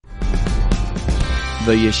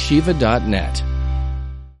theyeshiva.net.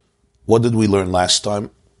 What did we learn last time?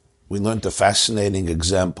 We learned a fascinating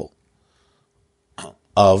example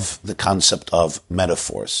of the concept of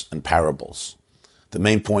metaphors and parables. The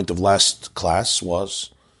main point of last class was,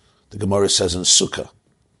 the Gemara says in Sukkah,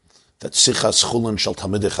 that Sichas Chulin shel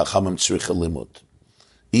Talmidei Chachamim tzricha limud.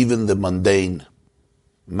 Even the mundane,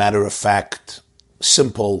 matter-of-fact,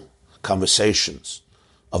 simple conversations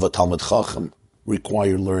of a Talmid Chacham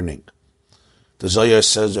require learning. The Zohar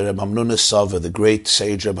says that Reb Hamnuna Sava, the great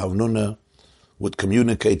sage Reb Hamnuna, would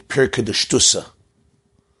communicate Pirkei D'Shtusa.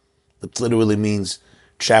 It literally means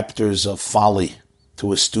chapters of folly to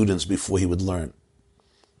his students before he would learn.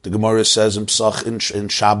 The Gemara says in Pesach, in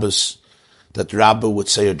Shabbos, that Rabbah would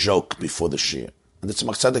say a joke before the Shir. And the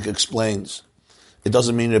Tzemach Tzedek explains, it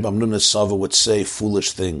doesn't mean Reb Hamnuna Sava would say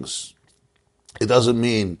foolish things. It doesn't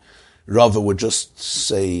mean Rava would just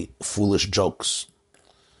say foolish jokes.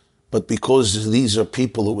 But because these are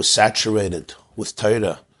people who were saturated with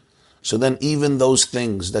Torah, so then even those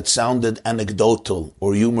things that sounded anecdotal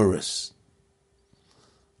or humorous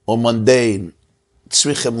or mundane,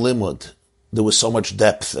 tzrichem limud, there was so much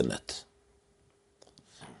depth in it.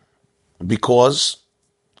 Because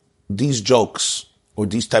these jokes or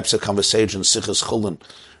these types of conversations, Sichas Chulin,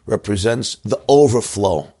 represents the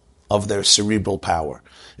overflow of their cerebral power.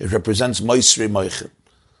 It represents Moisri Moichin.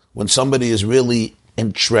 When somebody is really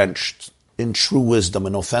entrenched in true wisdom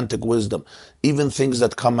and authentic wisdom, even things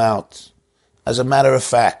that come out, as a matter of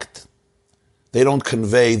fact, they don't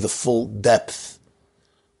convey the full depth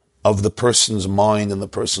of the person's mind and the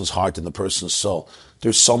person's heart and the person's soul.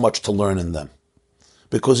 There's so much to learn in them.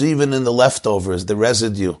 Because even in the leftovers, the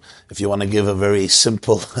residue, if you want to give a very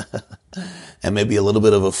simple and maybe a little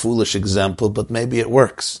bit of a foolish example, but maybe it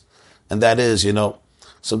works. And that is,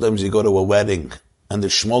 sometimes you go to a wedding and the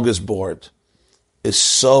smorgasbord is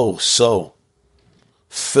so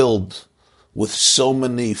filled with so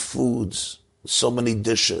many foods, so many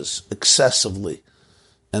dishes, excessively.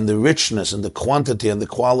 And the richness and the quantity and the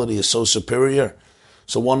quality is so superior.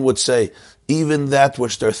 So one would say, even that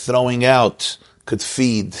which they're throwing out could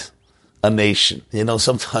feed a nation.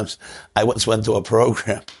 Sometimes I once went to a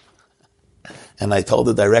program and I told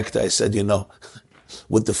the director, I said,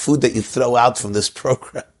 with the food that you throw out from this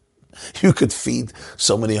program, you could feed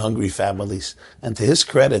so many hungry families. And to his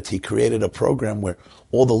credit, he created a program where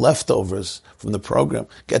all the leftovers from the program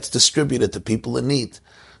gets distributed to people in need.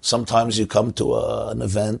 Sometimes you come to an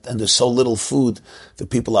event and there's so little food that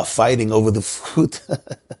people are fighting over the food.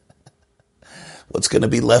 What's going to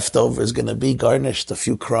be left over is going to be garnished, a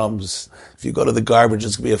few crumbs. If you go to the garbage,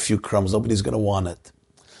 it's going to be a few crumbs. Nobody's going to want it.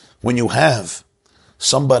 When you have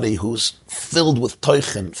somebody who's filled with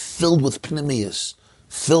toichen, filled with pnimius,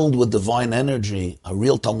 filled with divine energy, a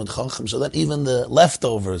real Talmid Chacham, so that even the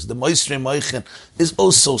leftovers, the moisri moichen, is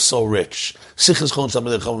also so rich. Sichas Chulin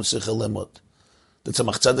Talmidei Chacham Sicha Limud. The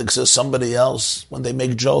Tzemach Tzedek says somebody else, when they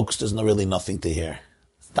make jokes, there's really nothing to hear.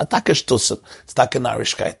 It's not taka shtusim, it's taka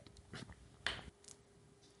narishkeit.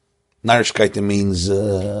 Narishkeit means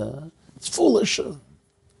it's foolish.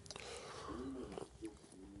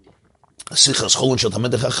 Sichas Chulin Shel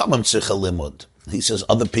Talmidei Chachamim Sicha Limud. He says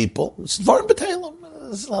other people, it's Dvarim B'Telem.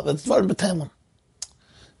 It's Dvarim B'Telem.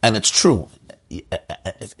 And it's true.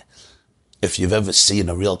 If you've ever seen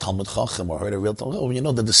a real Talmid Chacham or heard a real Talmid Chacham, you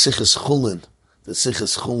know that the Sichas Chulin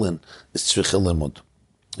is Tzricha Limud.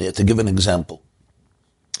 To give an example,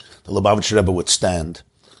 the Lubavitcher Rebbe would stand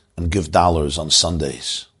and give dollars on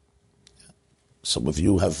Sundays. Some of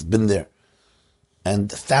you have been there.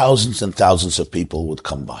 And thousands and thousands of people would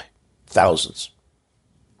come by. Thousands.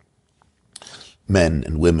 Men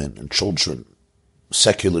and women and children,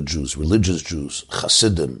 secular Jews, religious Jews,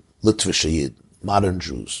 Hasidim, Litvish Yid, modern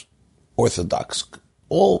Jews, Orthodox,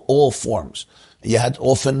 all forms. You had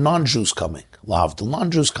often non-Jews coming, Lavdil,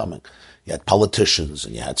 non-Jews coming. You had politicians,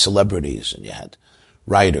 and you had celebrities, and you had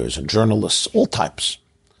writers and journalists, all types.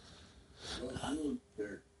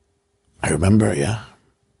 I remember, yeah.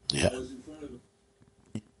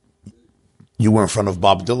 You were in front of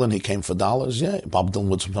Bob Dylan, he came for dollars, yeah. Bob Dylan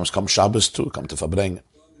would sometimes come Shabbos too, come to Fabrengen.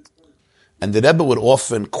 And the Rebbe would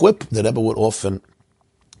often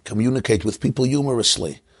communicate with people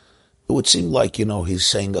humorously. It would seem like, he's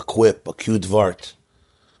saying a quip, a cute vart.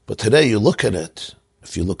 But today you look at it,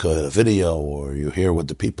 if you look at a video or you hear what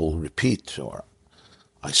the people repeat, or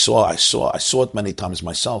I saw it many times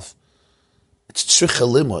myself. It's tzricha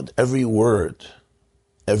limud. Every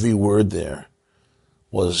word there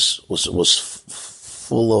was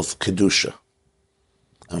full of kedusha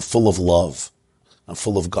and full of love and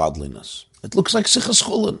full of godliness. It looks like Sichas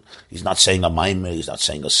Chulin. He's not saying a maimer, he's not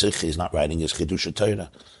saying a sikh, he's not writing his kedusha Torah.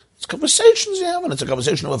 It's conversations you have, and it's a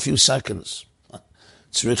conversation of a few seconds.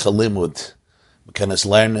 Tzrich limud. We can just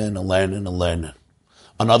learning and learning and learning.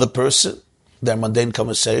 Another person, their mundane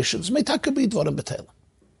conversations, meitaka be dvarim b'teila.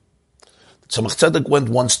 Tzemach Tzedek went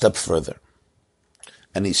one step further,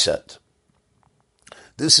 and he said,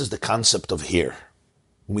 this is the concept of here.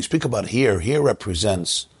 When we speak about here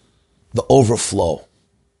represents the overflow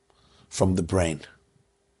from the brain.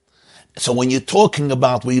 So when you're talking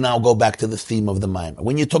about, we now go back to the theme of the Maimon.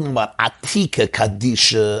 When you're talking about Atika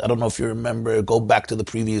Kadisha, I don't know if you remember, go back to the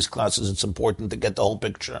previous classes, it's important to get the whole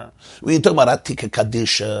picture. When you're talking about Atika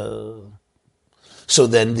Kadisha, so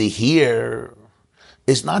then the here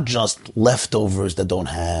is not just leftovers that don't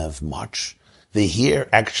have much. The here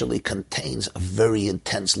actually contains a very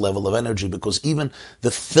intense level of energy, because even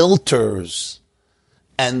the filters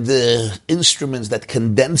and the instruments that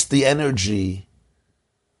condense the energy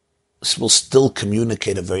will still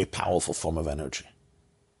communicate a very powerful form of energy.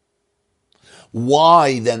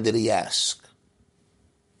 Why then did he ask?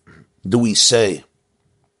 Do we say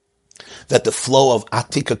that the flow of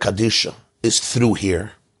Atika Kadisha is through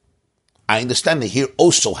here? I understand that here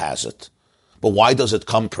also has it, but why does it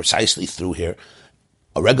come precisely through here?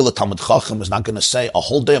 A regular Talmud Chacham is not going to say, a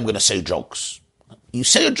whole day I'm going to say jokes. You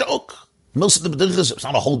say a joke. It's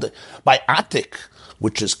not a whole day. By Atik,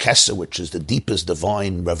 which is Kesser, which is the deepest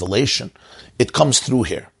divine revelation, it comes through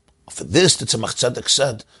here. For this, the Tzemach Tzedek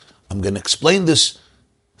said, I'm going to explain this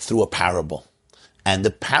through a parable. And the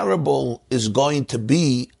parable is going to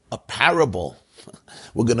be a parable.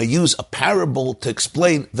 We're going to use a parable to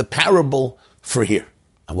explain the parable for here.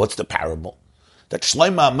 And what's the parable? That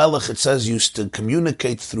Shlomo HaMelech, it says, used to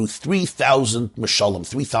communicate through 3,000 mashalim,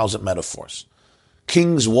 3,000 metaphors.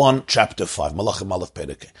 Kings 1, chapter 5, Malachim Aleph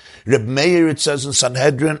Perek. Reb Meir, it says in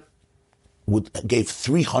Sanhedrin, gave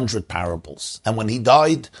 300 parables. And when he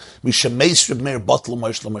died, Mishemeis Reb Meir Batlu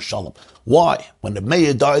Moishlam Mashalim. Why? When Reb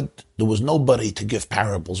Meir died, there was nobody to give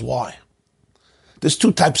parables. Why? There's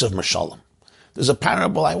two types of Mashalim. There's a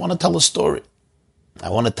parable, I want to tell a story. I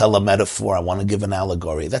want to tell a metaphor, I want to give an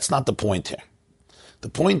allegory. That's not the point here. The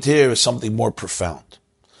point here is something more profound.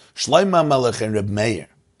 Shlomo HaMelech and Reb Meir,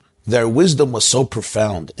 their wisdom was so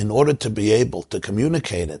profound, in order to be able to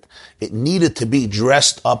communicate it, it needed to be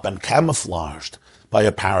dressed up and camouflaged by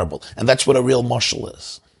a parable. And that's what a real mashal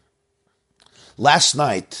is. Last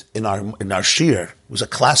night, in our shir, was a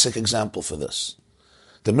classic example for this.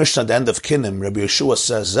 The Mishnah at the end of Kinim, Rabbi Yeshua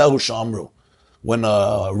says, Zehu Shamru, when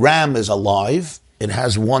a ram is alive, it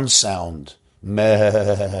has one sound.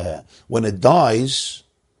 Meh. When it dies,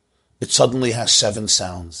 it suddenly has 7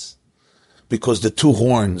 sounds. Because the 2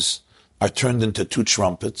 horns are turned into 2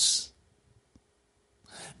 trumpets,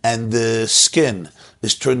 and the skin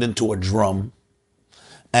is turned into a drum,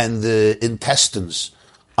 and the intestines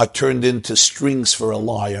are turned into strings for a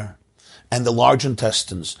lyre, and the large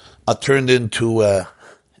intestines are turned into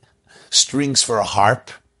strings for a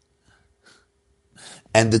harp,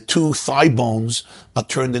 and the 2 thigh bones are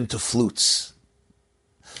turned into flutes.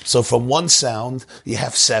 So from one sound, you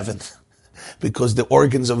have 7. Because the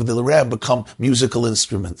organs of the ram become musical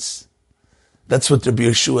instruments. That's what Rabbi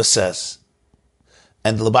Yeshua says.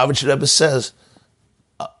 And the Lubavitcher Rebbe says,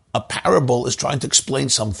 a parable is trying to explain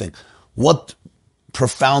something. What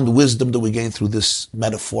profound wisdom do we gain through this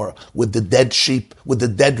metaphor with the dead sheep, with the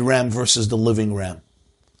dead ram versus the living ram?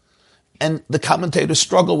 And the commentators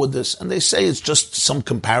struggle with this, and they say it's just some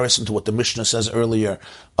comparison to what the Mishnah says earlier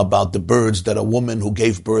about the birds that a woman who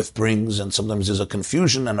gave birth brings, and sometimes there's a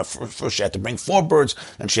confusion, and first she had to bring 4 birds,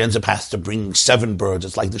 and she ends up has to bring 7 birds.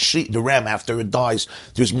 It's like the ram, after it dies,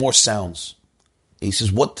 there's more sounds. He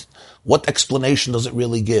says, what explanation does it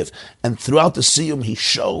really give? And throughout the Siyum, he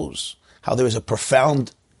shows how there is a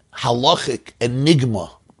profound halachic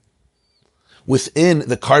enigma within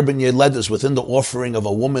the carbon yeledas, within the offering of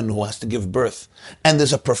a woman who has to give birth. And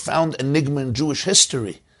there's a profound enigma in Jewish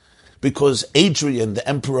history, because Adrian, the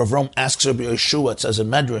emperor of Rome, asks Rabbi Yeshua, it says in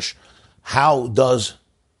Medrash, how did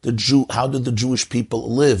the Jewish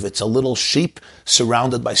people live? It's a little sheep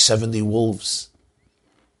surrounded by 70 wolves.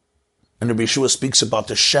 And Rabbi Yeshua speaks about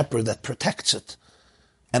the shepherd that protects it.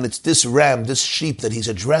 And it's this ram, this sheep that he's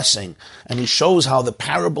addressing. And he shows how the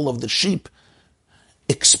parable of the sheep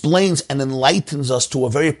explains and enlightens us to a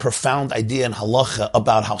very profound idea in halacha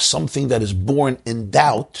about how something that is born in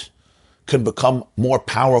doubt can become more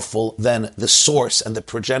powerful than the source and the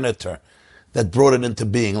progenitor that brought it into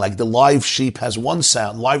being. Like the live sheep has one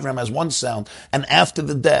sound, live ram has one sound, and after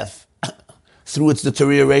the death, through its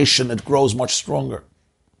deterioration, it grows much stronger.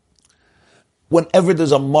 Whenever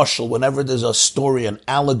there's a mashal, whenever there's a story, an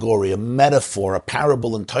allegory, a metaphor, a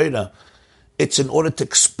parable in Torah, It's in order to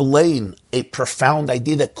explain a profound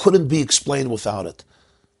idea that couldn't be explained without it.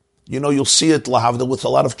 You'll see it, lahavda, with a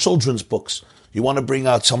lot of children's books. You want to bring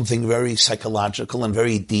out something very psychological and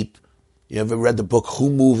very deep. You ever read the book,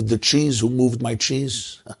 Who Moved the Cheese? Who Moved My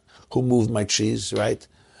Cheese? Who Moved My Cheese, right?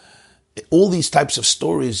 All these types of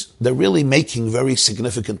stories, they're really making very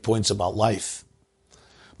significant points about life.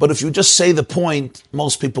 But if you just say the point,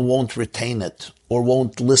 most people won't retain it, or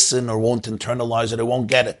won't listen, or won't internalize it, or won't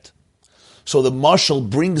get it. So the mashal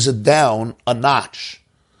brings it down a notch,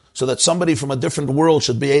 so that somebody from a different world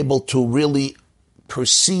should be able to really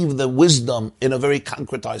perceive the wisdom in a very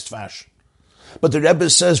concretized fashion. But the Rebbe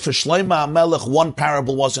says for Shlomo HaMelech, one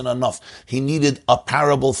parable wasn't enough. He needed a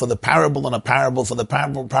parable for the parable and a parable for the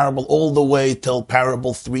parable all the way till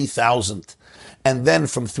parable 3,000. And then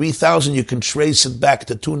from 3,000 you can trace it back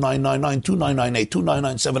to 2999, 2998,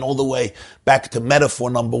 2997, all the way back to metaphor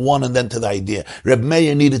number 1 and then to the idea. Reb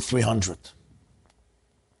Meir needed 300.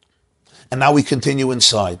 And now we continue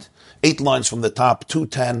inside. 8 lines from the top,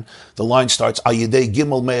 210, the line starts, Ayidei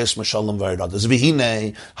Gimel Meis Mashalom V'Eradas.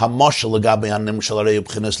 V'hinei, HaMashal L'gabe HaNimshal Arei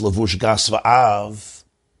B'chines Levush Gas V'Av.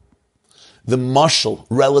 The mashal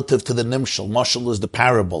relative to the nimshal. Mashal is the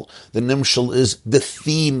parable. The nimshal is the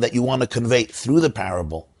theme that you want to convey through the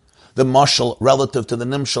parable. The mashal relative to the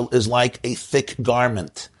nimshal is like a thick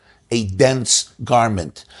garment, a dense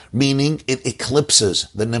garment, meaning it eclipses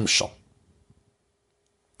the nimshal.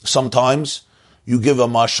 Sometimes you give a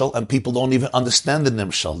mashal and people don't even understand the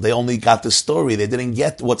nimshal. They only got the story. They didn't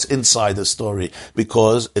get what's inside the story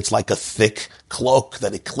because it's like a thick cloak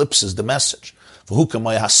that eclipses the message. And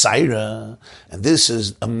this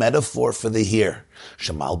is a metaphor for the here.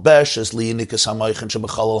 The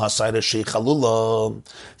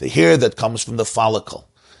here that comes from the follicle.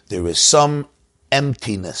 There is some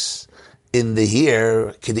emptiness in the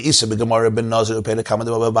here. The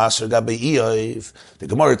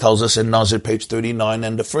Gemara tells us in Nazir, page 39,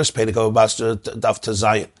 and the first page of Basar, Daf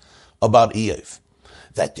Tazayin, about Eiv.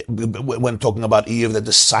 That when talking about Eiv, that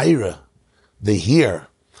the Saira, the here,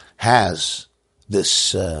 has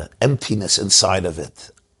this emptiness inside of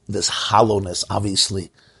it, this hollowness,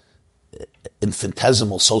 obviously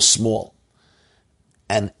infinitesimal, so small,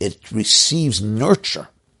 and it receives nurture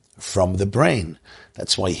from the brain.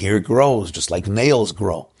 That's why hair grows, just like nails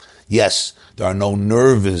grow. Yes, there are no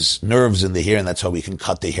nerves in the hair, and that's why we can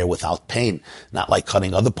cut the hair without pain, not like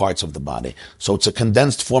cutting other parts of the body. So it's a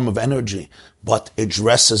condensed form of energy, but it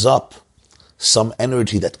dresses up some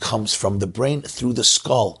energy that comes from the brain through the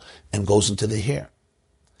skull and goes into the hair.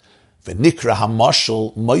 V'nikra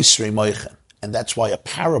hamashal moisrei moichen. And that's why a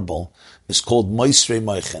parable is called moisrei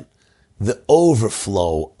moichen, the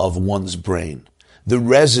overflow of one's brain, the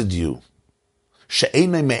residue.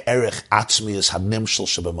 She'enei me'erech atzmius hanimshal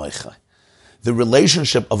shebemoichai. The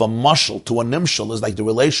relationship of a mashal to a nimshal is like the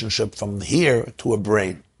relationship from here to a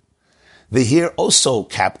brain. The here also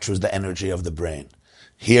captures the energy of the brain.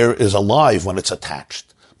 Here is alive when it's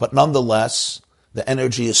attached, but nonetheless, the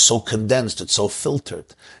energy is so condensed, it's so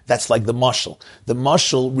filtered. That's like the mashal. The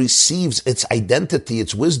mashal receives its identity,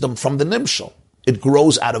 its wisdom from the nimshal. It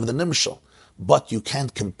grows out of the nimshal, but you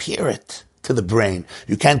can't compare it to the brain.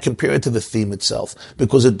 You can't compare it to the theme itself,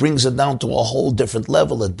 because it brings it down to a whole different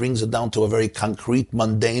level. It brings it down to a very concrete,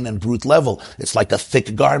 mundane, and brute level. It's like a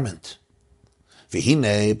thick garment.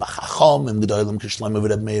 V'hinei b'chachomim gedolim k'shlomo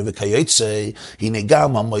v'Reb Meir v'kayotze hinei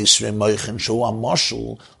gam ha'moisrei moichen shu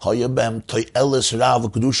ha'mashal haya b'hem to'eles rav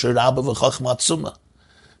v'kedusha rabba v'chachma atzuma.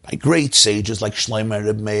 By great sages like Shlomo and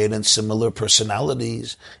Reb Meir and similar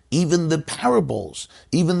personalities, even the parables,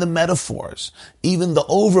 even the metaphors, even the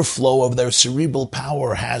overflow of their cerebral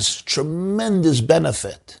power has tremendous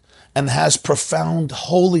benefit and has profound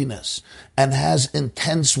holiness and has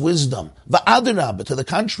intense wisdom. V'adarabah, to the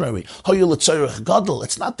contrary,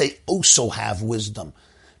 it's not they also have wisdom.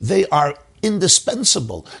 They are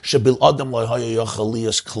indispensable.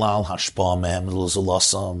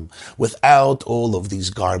 Without all of these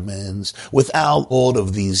garments, without all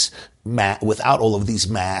of these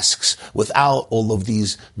masks, without all of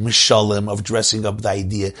these mishalim of dressing up the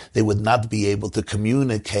idea, they would not be able to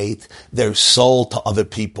communicate their soul to other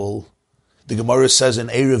people. The Gemara says in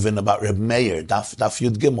Eruvin about Reb Meir, Daf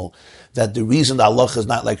Yud Gimel, that the reason the halacha is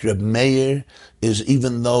not like Reb Meir is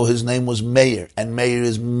even though his name was Meir, and Meir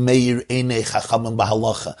is Meir Einei Chachamim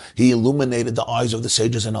B'Halacha. He illuminated the eyes of the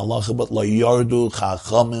sages in halacha, but Lo Yardu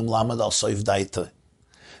Chachamim Lamed Al Soif Daita.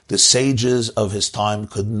 The sages of his time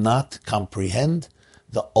could not comprehend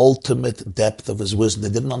the ultimate depth of his wisdom. They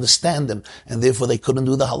didn't understand him, and therefore they couldn't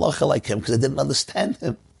do the halacha like him, because they didn't understand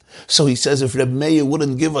him. So he says, if Reb Meir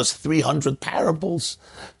wouldn't give us 300 parables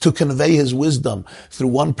to convey his wisdom through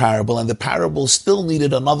one parable, and the parable still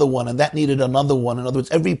needed another one, and that needed another one. In other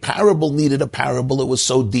words, every parable needed a parable. It was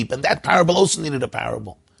so deep, and that parable also needed a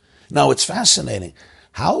parable. Now, it's fascinating.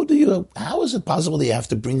 How is it possible that you have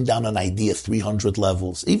to bring down an idea 300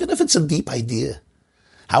 levels, even if it's a deep idea?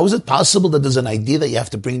 How is it possible that there's an idea that you have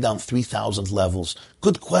to bring down 3,000 levels?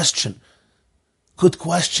 Good question. Good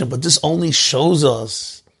question, but this only shows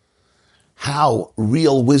us how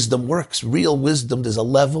real wisdom works. Real wisdom, there's a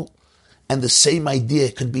level, and the same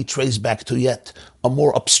idea can be traced back to yet a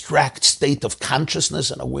more abstract state of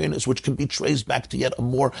consciousness and awareness, which can be traced back to yet a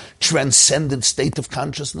more transcendent state of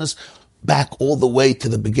consciousness, back all the way to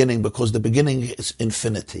the beginning, because the beginning is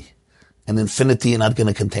infinity. And infinity you're not going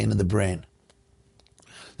to contain in the brain.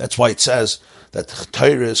 That's why it says that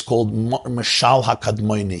Torah is called Mashal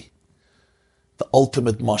HaKadmoini, the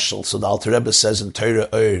ultimate mashal. So the Alter Rebbe says in Torah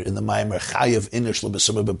in the Maimer, Chayev Inish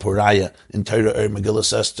L'Besumah B'Poraya, in Torah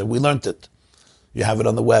Megillah Esther, we learned it. You have it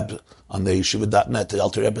on the web, on the yeshiva.net. The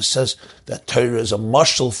Alter Rebbe says that Torah is a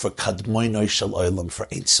mashal for Kadmoinoi Shel Olam, for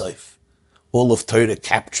Ein Sof. All of Torah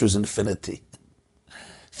captures infinity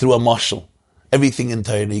through a mashal. Everything in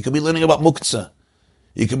Torah. You could be learning about muktzah.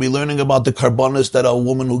 You could be learning about the karbonos that a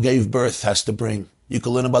woman who gave birth has to bring. You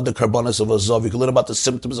could learn about the karbonos of a zov. You could learn about the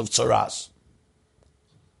symptoms of tzaras.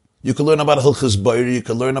 You could learn about hilchos boiri. You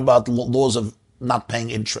could learn about laws of not paying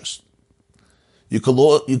interest. You could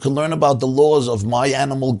learn about the laws of my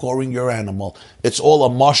animal goring your animal. It's all a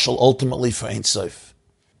mashal ultimately for Ein Sof.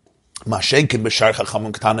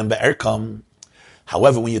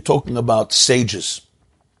 However, when you're talking about sages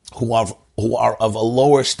who are of a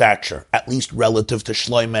lower stature, at least relative to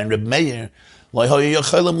Shlomo and Reb Meir,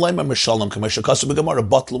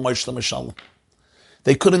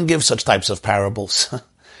 they couldn't give such types of parables.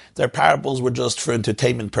 Their parables were just for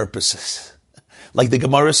entertainment purposes. Like the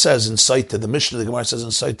Gemara says in Saita, the Mishnah, the Gemara says in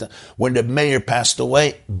Saita, when Reb Meir passed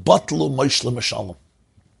away, batlu moishla mishalom.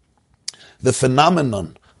 The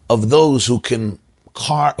phenomenon of those who can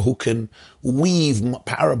weave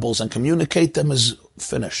parables and communicate them is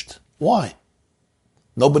finished. Why?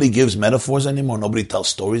 Nobody gives metaphors anymore. Nobody tells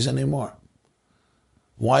stories anymore.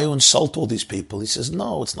 Why you insult all these people? He says,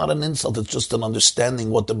 no, it's not an insult. It's just an understanding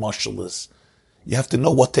what the mashal is. You have to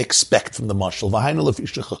know what to expect from the mashal.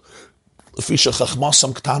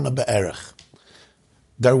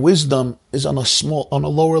 Their wisdom is on a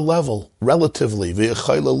lower level, relatively.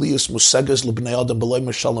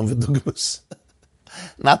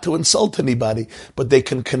 Not to insult anybody, but they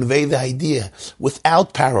can convey the idea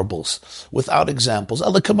without parables, without examples.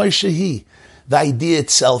 The idea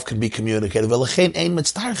itself can be communicated.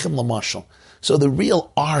 So the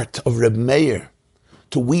real art of Reb Meir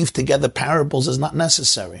to weave together parables is not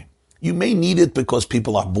necessary. You may need it because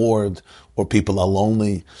people are bored, or people are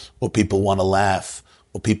lonely, or people want to laugh,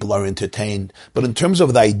 or people are entertained. But in terms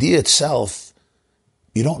of the idea itself,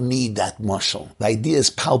 you don't need that mashal. The idea is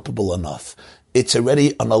palpable enough. It's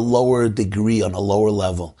already on a lower degree, on a lower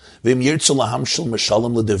level.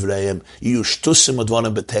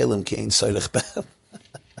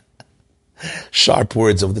 Sharp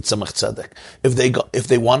words of the Tzemach Tzedek. If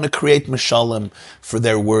they want to create mashalim for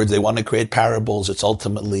their words, they want to create parables, it's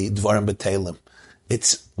ultimately dvarim b'telim.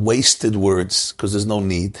 It's wasted words, because there's no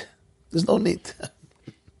need. There's no need.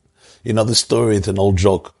 You know the story, it's an old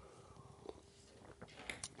joke.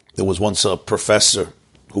 There was once a professor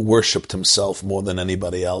who worshipped himself more than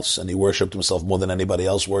anybody else, and he worshipped himself more than anybody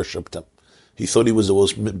else worshipped him. He thought he was the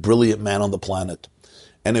most brilliant man on the planet.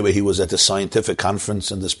 Anyway, he was at a scientific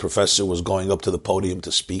conference, and this professor was going up to the podium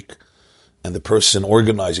to speak. And the person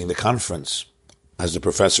organizing the conference, as the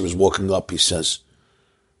professor is walking up, he says,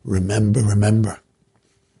 remember,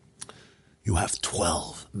 you have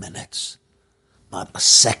 12 minutes. Not a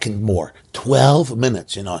second more. 12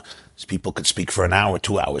 minutes, People could speak for an hour,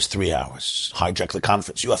 2 hours, 3 hours. Hijack the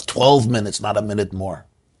conference. You have 12 minutes, not a minute more.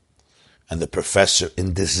 And the professor,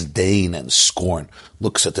 in disdain and scorn,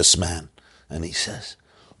 looks at this man, and he says,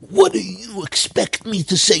 what do you expect me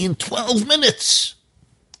to say in 12 minutes?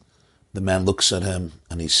 The man looks at him,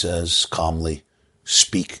 and he says calmly,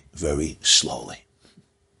 speak very slowly.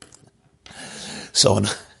 So,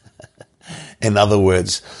 in other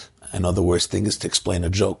words, the worst thing is to explain a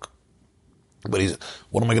joke. But he's,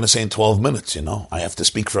 what am I going to say in 12 minutes, I have to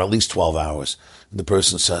speak for at least 12 hours. And the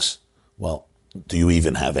person says, well, do you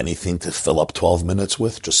even have anything to fill up 12 minutes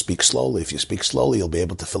with? Just speak slowly. If you speak slowly, you'll be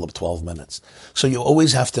able to fill up 12 minutes. So you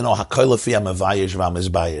always have to know, HaKol lefi ha'mevayesh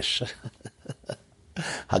v'hamizbayesh.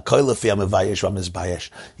 HaKol lefi ha'mevayesh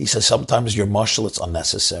v'hamizbayesh. He says, sometimes your mashal, it's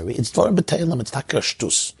unnecessary. It's dvarim b'telim, it's taka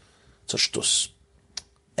shtus. It's a shtus.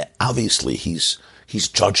 obviously he's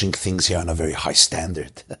judging things here on a very high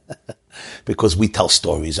standard. Because we tell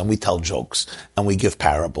stories and we tell jokes and we give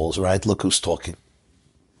parables, right? Look who's talking.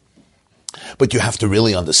 But you have to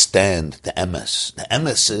really understand the emes. The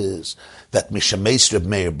emes is that Mishameis Reb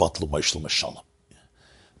Meir Batlu Moishel Meshalem.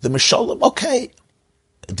 The Meshalem, okay,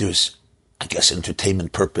 there's, I guess,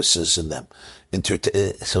 entertainment purposes in them.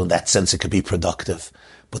 So in that sense it could be productive.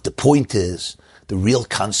 But the point is, the real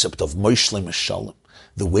concept of Moishel Meshalem,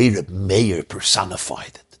 the way Reb Meir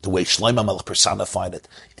personified it, the way Shlomo Melech personified it,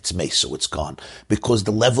 it's made, so it's gone. Because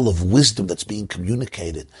the level of wisdom that's being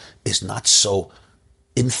communicated is not so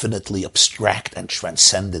infinitely abstract and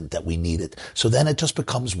transcendent that we need it. So then it just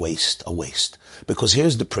becomes a waste. Because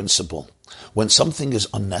here's the principle. When something is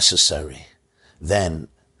unnecessary, then,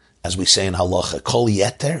 as we say in halacha, kol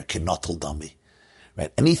yeter kenotel dami.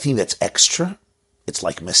 Right? Anything that's extra, it's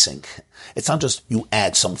like missing. It's not just you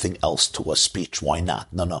add something else to a speech. Why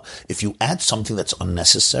not? No. If you add something that's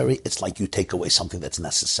unnecessary, it's like you take away something that's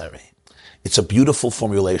necessary. It's a beautiful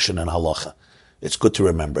formulation in halacha. It's good to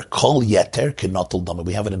remember. Kol yeter kenotel dami.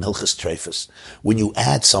 We have it in Hilchos Treifos. When you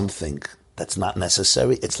add something that's not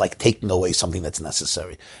necessary, it's like taking away something that's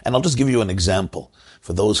necessary. And I'll just give you an example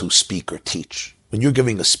for those who speak or teach. When you're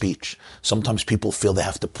giving a speech, sometimes people feel they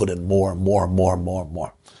have to put in more.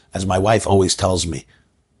 As my wife always tells me,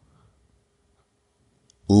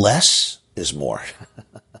 less is more.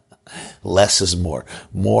 Less is more.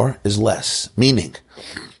 More is less. Meaning,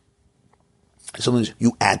 sometimes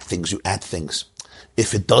you add things.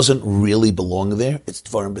 If it doesn't really belong there, it's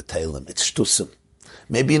dvarim b'teilim. It's shtusim.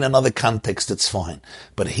 Maybe in another context it's fine.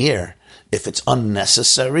 But here, if it's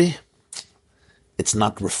unnecessary, it's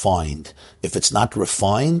not refined. If it's not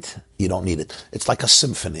refined, you don't need it. It's like a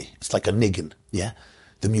symphony. It's like a niggin. Yeah?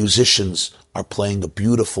 The musicians are playing a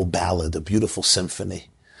beautiful ballad, a beautiful symphony.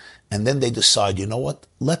 And then they decide, you know what?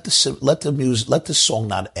 Let the song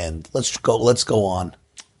not end. Let's go on.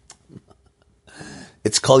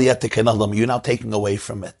 It's kol yeter kenotel. You're now taking away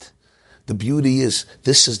from it. The beauty is,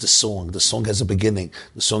 this is the song. The song has a beginning.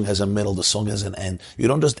 The song has a middle. The song has an end. You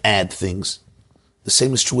don't just add things. The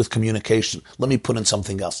same is true with communication. Let me put in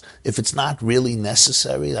something else. If it's not really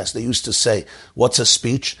necessary, as they used to say, what's a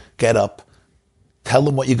speech? Get up. Tell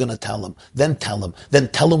them what you're going to tell them. Then tell them. Then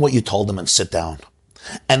tell them what you told them and sit down.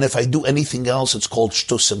 And if I do anything else, it's called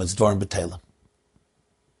shtusim. It's dvarim b'teilim.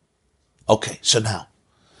 Okay, so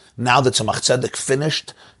now that Tzemach Tzedek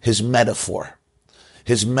finished his metaphor.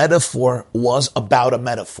 His metaphor was about a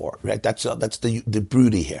metaphor, right? That's the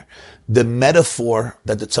beauty here. The metaphor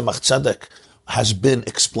that the Tzemach Tzedek has been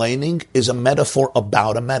explaining is a metaphor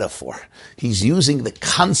about a metaphor. He's using the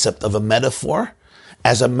concept of a metaphor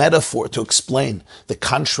as a metaphor to explain the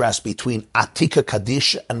contrast between Atika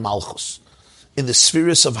Kadisha and Malchus. In the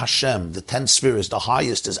spheres of Hashem, the 10 spheres, the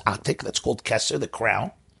highest is Atik, that's called Keser, the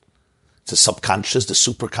crown. It's the subconscious, the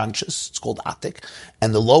superconscious, it's called Atik.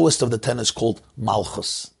 And the lowest of the 10 is called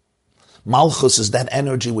Malchus. Malchus is that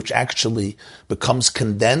energy which actually becomes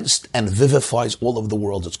condensed and vivifies all of the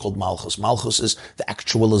world. It's called Malchus. Malchus is the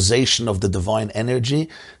actualization of the divine energy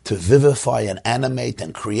to vivify and animate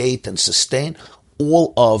and create and sustain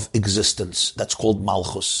all of existence. That's called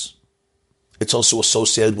Malchus. It's also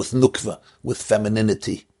associated with Nukva, with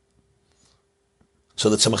femininity.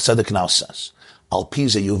 So the Tzemach Tzedek now says, Al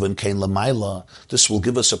Pize Yuvan Kein Lamaila, this will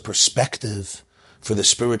give us a perspective for the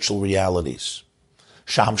spiritual realities.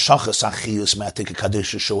 Sham Shachas Achiyus Matik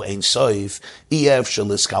Kadisha Sho Ein Soif, Iev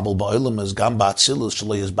Shalis Kabel Ba'ilamas, Gamba Atzilus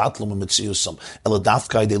Shalayas Batlum Mitziyusam,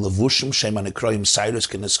 Eladafkai de Levushim Shemanikroim Cyrus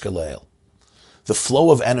Keniskaleel. The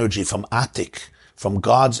flow of energy from Atik, from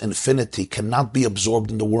God's infinity, cannot be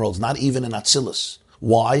absorbed in the world, not even in Atzilus.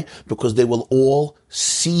 Why? Because they will all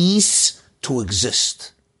cease to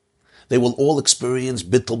exist. They will all experience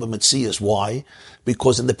bittul b'metzias. Why?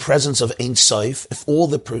 Because in the presence of Ein Sof, if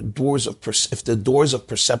the doors of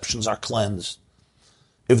perceptions are cleansed,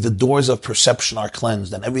 if the doors of perception are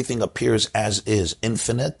cleansed, and everything appears as is,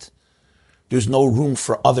 infinite, there's no room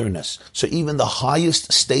for otherness. So even the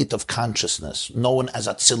highest state of consciousness, known as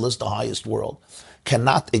Atzilus, the highest world,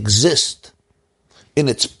 cannot exist in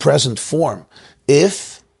its present form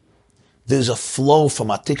if there's a flow from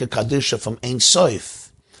Atika Kadisha, from Ein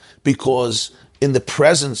Sof, because in the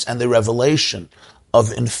presence and the revelation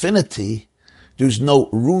of infinity, there's no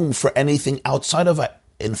room for anything outside of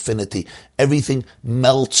infinity. Everything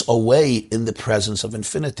melts away in the presence of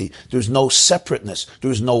infinity. There's no separateness.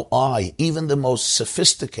 There's no I. Even the most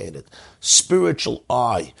sophisticated spiritual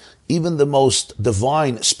I, even the most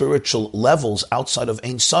divine spiritual levels outside of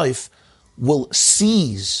Ein Sof will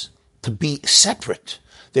cease to be separate.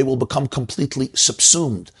 They will become completely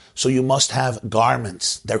subsumed. So you must have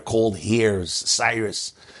garments. They're called hairs,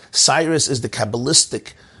 Cyrus. Cyrus is the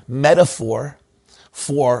Kabbalistic metaphor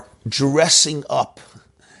for dressing up,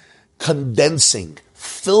 condensing,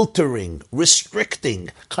 filtering, restricting,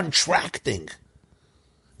 contracting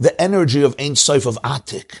the energy of Ein Sof of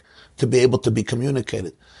Atik to be able to be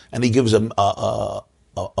communicated. And he gives a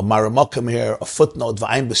Maramakim here, a footnote,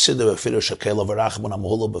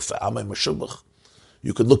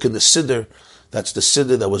 you could look in the Siddur, that's the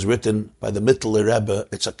Siddur that was written by the Mittler Rebbe.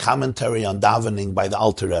 It's a commentary on davening by the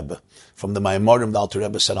Alter Rebbe. From the Maimorim, the Alter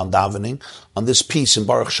Rebbe said on davening, on this piece in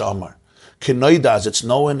Baruch Shamar. Kinoida, as it's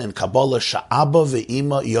known in Kabbalah, Sha'aba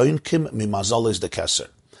ve'ima yoinkim mimazal is the Keser.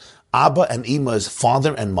 Abba and Ima is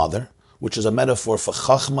father and mother, which is a metaphor for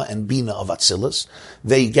Chachma and Bina of Atzilus.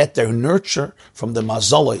 They get their nurture from the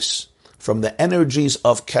mazalos, from the energies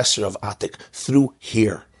of Keser of Atik, through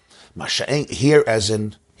here. Here as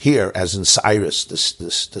in Cyrus,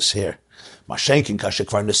 this here. Mashenkin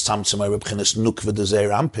kashekvar nistamtzim rebchinis nukva de zeir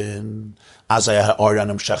ampin. Azaya ha'oran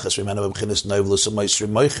amshachas remena rebchinis noivlus amoisri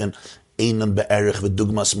moichin. Einan be'erich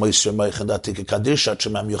v'dugmas moisri moichin datike kadisha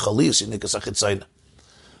chemam yuchalis inikas achitzayna.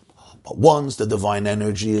 But once the divine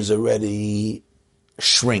energy is already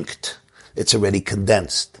shrinked, it's already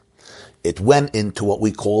condensed, it went into what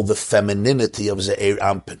we call the femininity of Ze'er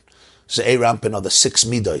Ampin. Ze'er Ampin are the 6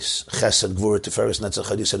 midos. Chesed, Gvura, Tiferes,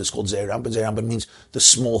 Netzach, you said it's called Ze'er Ampin. Ze'er Ampin means the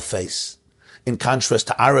small face. In contrast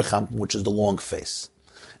to Arich Ampin, which is the long face.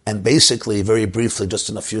 And basically, very briefly, just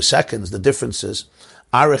in a few seconds, the difference is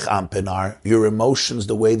Arich Ampin are your emotions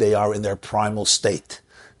the way they are in their primal state.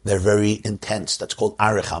 They're very intense. That's called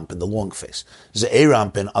Arich Ampin, the long face. Ze'er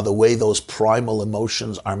Ampin are the way those primal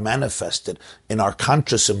emotions are manifested in our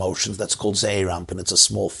conscious emotions. That's called Ze'er Ampin. It's a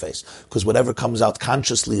small face. Because whatever comes out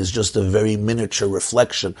consciously is just a very miniature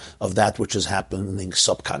reflection of that which is happening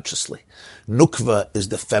subconsciously. Nukva is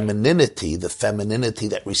the femininity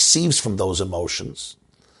that receives from those emotions,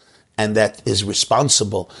 and that is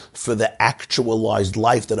responsible for the actualized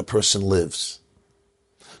life that a person lives.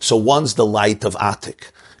 So once the light of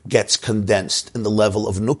Atik gets condensed in the level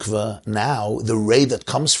of Nukva, now the ray that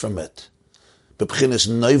comes from it, the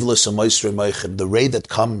ray that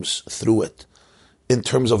comes through it, in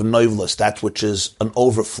terms of noivlus, that which is an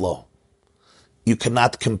overflow, you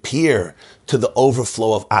cannot compare to the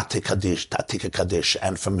overflow of Atik Kadish.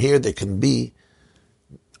 And from here there can be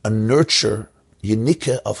a nurture,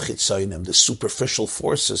 Yenika of Chitzonim. The superficial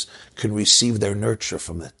forces can receive their nurture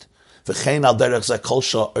from it.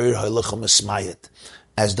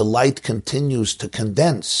 As the light continues to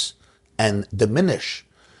condense and diminish,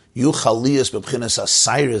 from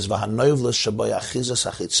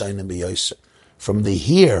the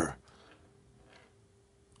here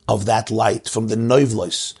of that light, from the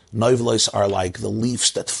noivlos are like the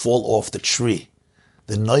leaves that fall off the tree.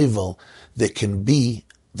 The noivel, there can be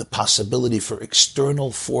the possibility for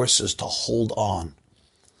external forces to hold on,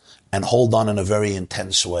 and hold on in a very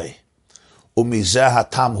intense way. And that's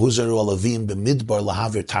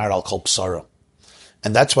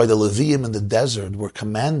why the Leviim in the desert were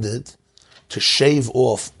commanded to shave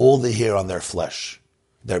off all the hair on their flesh,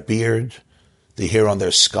 their beard, the hair on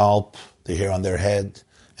their scalp, the hair on their head,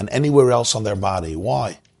 and anywhere else on their body.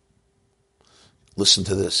 Why? Listen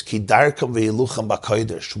to this. The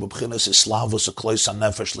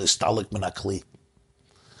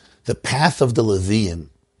path of the Leviim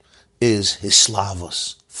is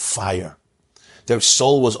hislavos, fire. Their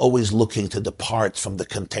soul was always looking to depart from the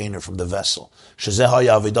container, from the vessel. Every day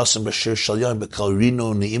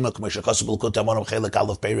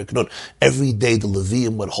the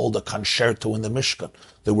Leviim would hold a concerto in the Mishkan.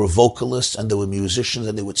 There were vocalists and there were musicians,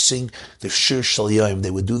 and they would sing the Shir Shal Yom.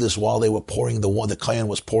 They would do this while they were pouring the wine. The Kohen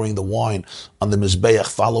was pouring the wine on the Mizbeach,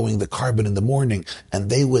 following the carbon in the morning.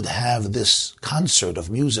 And they would have this concert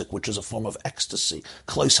of music, which is a form of ecstasy.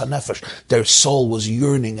 Klois HaNefesh. Their soul was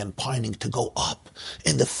yearning and pining to go up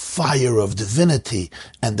in the fire of divinity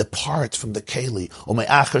and depart from the Keli.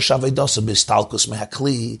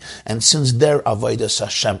 And since their Avodas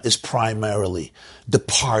Hashem is primarily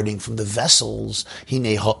departing from the vessels,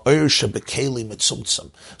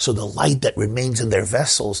 so the light that remains in their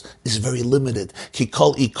vessels is very limited,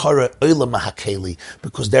 because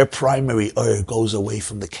their primary goes away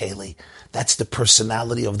from the Keli. That's the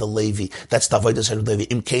personality of the Levi. That's the Avodas of the Levi.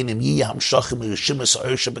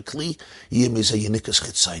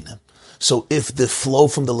 So if the flow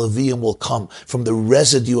from the Levium will come from the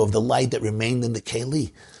residue of the light that remained in the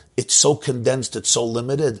Keli, it's so condensed, it's so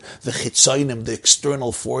limited, the Chitzonim, the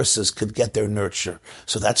external forces, could get their nurture.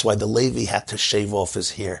 So that's why the Levi had to shave off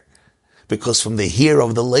his hair. because from the here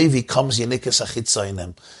of the Levi comes Yenikas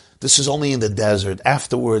Achitzainim. This is only in the desert.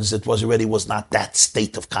 Afterwards, it was not that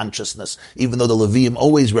state of consciousness, even though the Leviim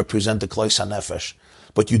always represent the Klois HaNefesh.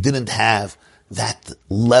 But you didn't have that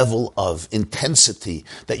level of intensity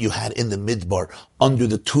that you had in the Midbar under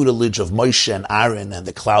the tutelage of Moshe and Aaron and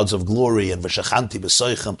the clouds of glory and V'shachanti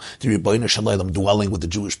b'soichem, the Rebbeinu Shalom dwelling with the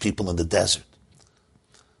Jewish people in the desert.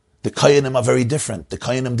 The Koyanim are very different. The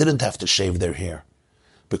Koyanim didn't have to shave their hair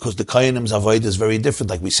because the Koyanim's avodah is very different,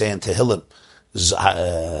 like we say in Tehillim.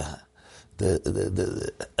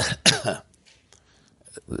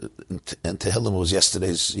 And Tehillim was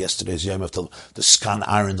yesterday's Yom Tov, the Skan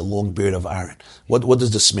Aaron, the long beard of Aaron. What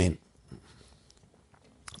does this mean?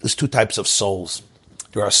 There's two types of souls.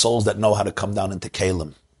 There are souls that know how to come down into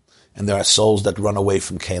Kalim, and there are souls that run away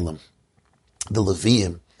from Kalim. The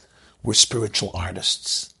Leviim were spiritual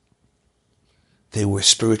artists. They were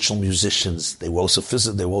spiritual musicians. They were also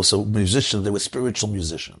musicians. They were spiritual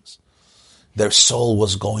musicians. Their soul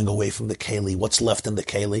was going away from the Keli. What's left in the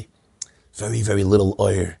Keli? Very, very little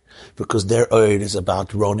oir, because their oir is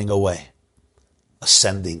about running away,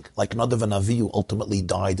 ascending. Like Nadav and Avihu ultimately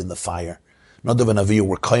died in the fire. Nadav and Avihu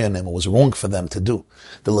were koyanim, it was wrong for them to do.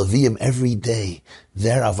 The Leviim, every day,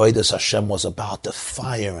 their avodas Hashem was about the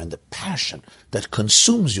fire and the passion that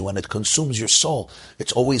consumes you, and it consumes your soul.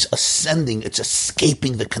 It's always ascending, it's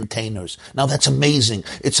escaping the containers. Now that's amazing.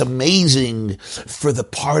 It's amazing for the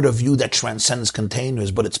part of you that transcends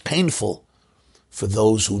containers, but it's painful for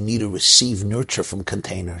those who need to receive nurture from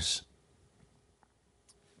containers.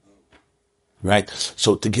 Right?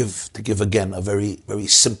 So to give again a very, very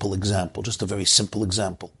simple example, just a very simple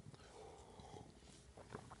example.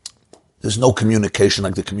 There's no communication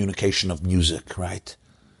like the communication of music, right?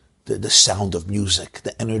 The sound of music,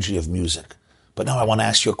 the energy of music. But now I want to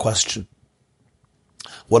ask you a question.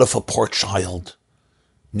 What if a poor child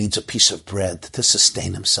needs a piece of bread to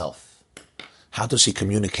sustain himself? How does he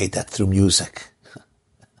communicate that? Through music.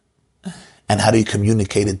 And how do you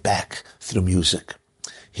communicate it back? Through music.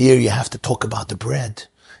 Here you have to talk about the bread.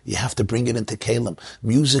 You have to bring it into Kalim.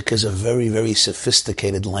 Music is a very, very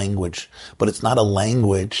sophisticated language, but it's not a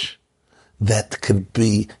language that can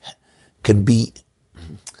be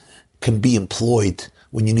employed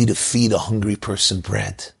when you need to feed a hungry person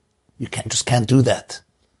bread. You can't do that.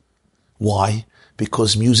 Why?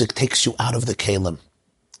 Because music takes you out of the Kalim.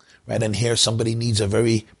 Right? And here somebody needs a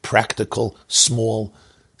very practical, small,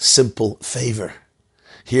 simple favor.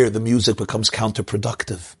 Here the music becomes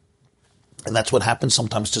counterproductive. And that's what happens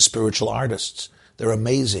sometimes to spiritual artists. They're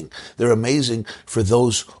amazing. They're amazing for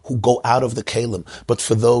those who go out of the Kalim, but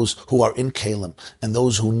for those who are in Kalim and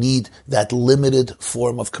those who need that limited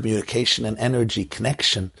form of communication and energy,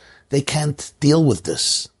 connection, they can't deal with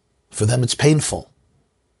this. For them it's painful.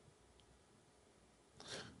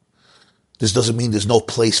 This doesn't mean there's no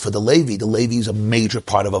place for the Levi. The Levi is a major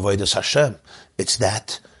part of Avodas Hashem. It's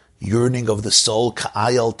that yearning of the soul,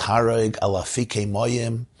 Ka'ayal Tareg Alafike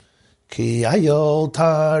Moyim, Ka'ayal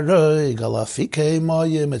Tareg Alafike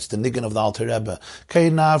Moyim. It's the niggin of the Alter Rebbe.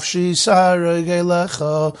 Ka'nafshi Sareg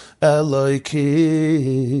Elecha Eloikim,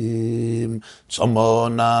 Tzamo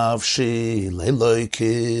Nafshi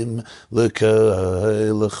Leloikim,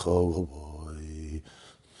 Leka'elecho.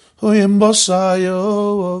 Oyem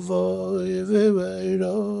basayo avoy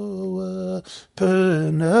v'veiro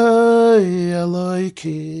penei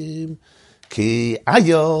Elokim ki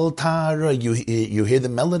ayol tara. You hear the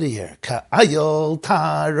melody here. Ka ayol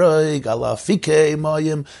tara galafike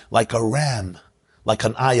moyim, like a ram, like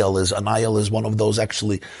an ayol is. An ayol is one of those,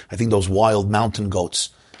 actually, I think those wild mountain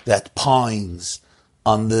goats that pines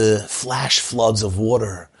on the flash floods of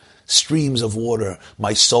water, streams of water.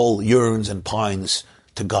 My soul yearns and pines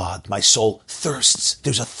to God. My soul thirsts.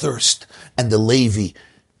 There's a thirst. And the Levi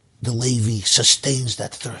sustains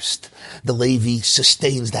that thirst. The Levi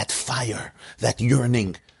sustains that fire, that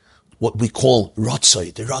yearning, what we call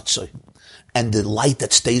rotzoi, the rotzoi. And the light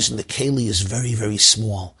that stays in the keli is very, very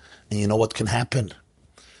small. And you know what can happen?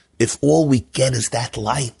 If all we get is that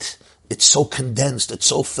light, it's so condensed, it's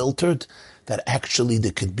so filtered, that actually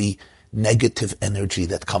there could be negative energy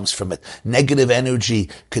that comes from it. Negative energy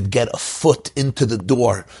could get a foot into the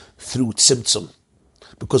door through tzimtzum.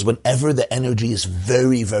 Because whenever the energy is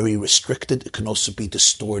very, very restricted, it can also be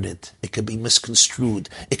distorted. It can be misconstrued.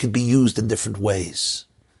 It can be used in different ways.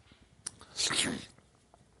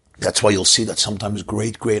 That's why you'll see that sometimes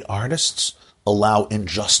great, great artists allow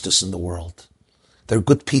injustice in the world. They're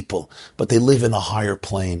good people, but they live in a higher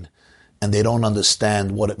plane. And they don't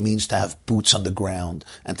understand what it means to have boots on the ground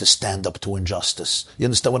and to stand up to injustice. You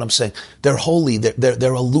understand what I'm saying? They're holy,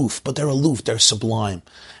 they're aloof, but they're aloof, they're sublime.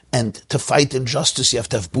 And to fight injustice, you have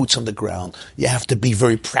to have boots on the ground. You have to be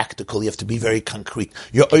very practical. You have to be very concrete.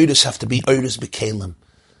 Your oiris have to be oiris b'kelim.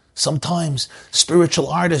 Sometimes spiritual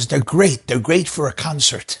artists, they're great. They're great for a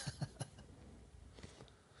concert.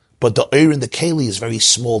 But the oir in the keli is very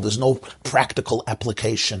small. There's no practical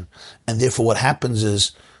application. And therefore what happens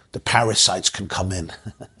is the parasites can come in.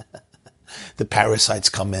 The parasites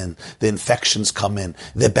come in. The infections come in.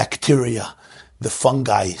 The bacteria, the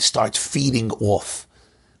fungi start feeding off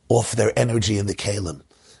their energy in the kelim.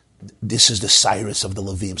 This is the Cyrus of the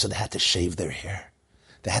Levim, so they had to shave their hair.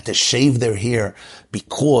 They had to shave their hair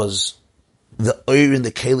because the oir in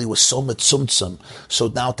the keli was so mitzumtzum. So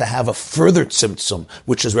now to have a further tzimtzum,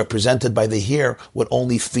 which is represented by the hair, would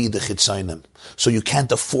only feed the chitzainim. So you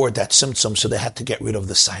can't afford that tzimtzum, so they had to get rid of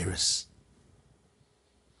the Cyrus.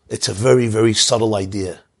 It's a very, very subtle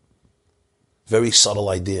idea. Very subtle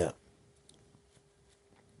idea.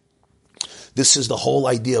 This is the whole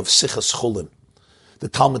idea of Sichas Chulin. The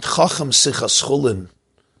Talmud Chacham Sichas Chulin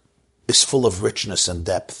is full of richness and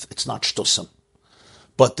depth. It's not shtusim.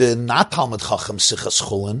 But the not Talmud Chacham Sichas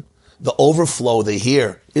Chulin, the overflow they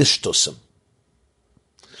hear is shtusim.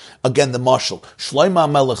 Again, the mashal. Shlomo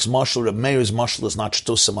HaMelech's mashal, Reb Meir's mashal is not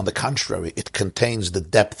shtusim. On the contrary, it contains the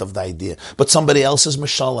depth of the idea. But somebody else's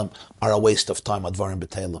mashalim are a waste of time. Advarim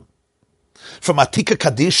B'Telem. From Atika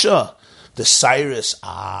Kadisha, the Cyrus,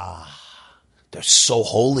 they're so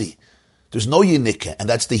holy. There's no yinikah, and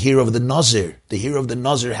that's the hair of the Nazir. The hair of the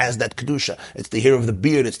Nazir has that kedusha. It's the hair of the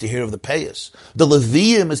beard, it's the hair of the payas. The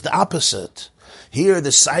Levium is the opposite. Here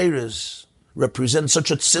the Cyrus represents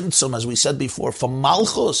such a tzimtzum, as we said before, from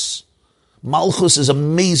Malchus. Malchus is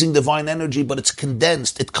amazing divine energy, but it's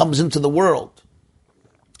condensed. It comes into the world.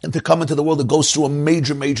 And to come into the world, it goes through a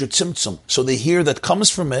major, major tzimtzum. So the hair that comes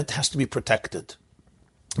from it has to be protected.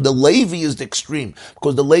 The Levi is the extreme,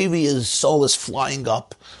 because the Levi soul is flying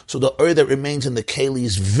up, so the oir that remains in the keli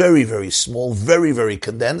is very, very small, very, very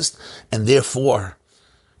condensed, and therefore,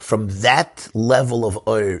 from that level of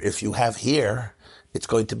oir, if you have here, it's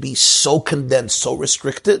going to be so condensed, so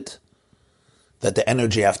restricted, that the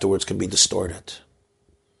energy afterwards can be distorted.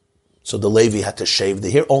 So the Levi had to shave the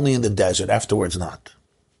hair only in the desert, afterwards not.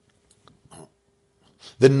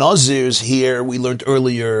 The Nazirs here, we learned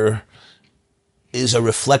earlier, is a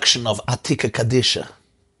reflection of Atika Kadisha.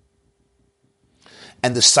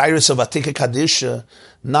 And the Cyrus of Atika Kadisha,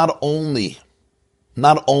 not only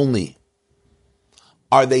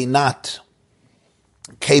are they not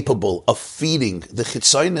capable of feeding the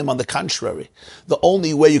Chitzayim, on the contrary, the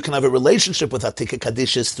only way you can have a relationship with Atika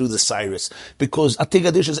Kadisha is through the Cyrus, because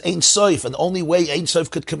Atika Kadisha is Ein Sof, and the only way Ein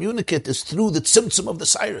Sof could communicate is through the Tzimtzum of the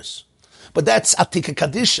Cyrus. But that's Atika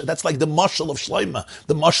Kadisha. That's like the mashal of Shlomo,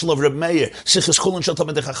 the mashal of Reb Meir, Sichas Chulin Shel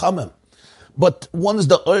Talmidei Chachamim. But once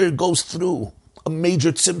the oir goes through a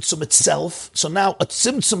major tzimtzum itself, so now a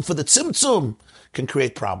tzimtzum for the tzimtzum can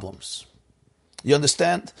create problems. You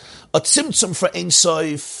understand? A tzimtzum for Ein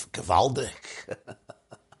Sof, gewaldig.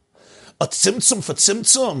 A tzimtzum for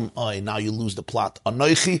tzimtzum, now you lose the plot.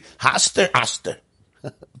 Anoichi, haster, aster.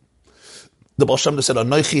 The Baal Shem said,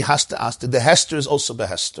 Anoichi, haster, aster. The hester is also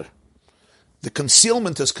behester. The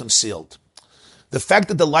concealment is concealed. The fact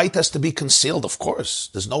that the light has to be concealed, of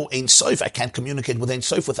course. There's no Ein Sof. I can't communicate with Ein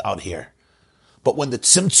Sof without here. But when the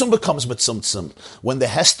tzimtzum becomes mitzimtzum, when the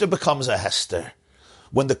hester becomes a hester,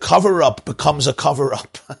 when the cover-up becomes a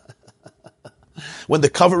cover-up, when the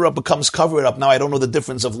cover-up becomes cover-up, now I don't know the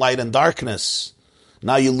difference of light and darkness.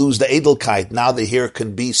 Now you lose the edelkeit. Now the hair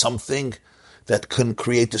can be something that can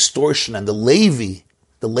create distortion. And the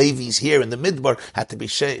Levi's here in the midbar had to be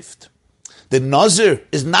shaved. The Nazir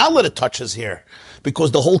is not let it touch his hair,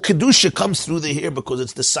 because the whole Kedusha comes through the hair, because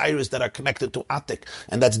it's the Cyrus that are connected to Atik,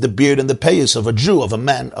 and that's the beard and the payas of a Jew, of a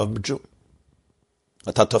man, of a Jew.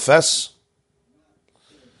 Atatofes.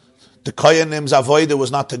 The Koyanim's avodah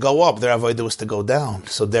was not to go up, their avodah was to go down,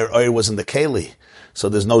 so their oil was in the Keli, so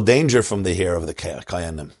there's no danger from the hair of the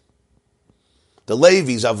Koyanim. The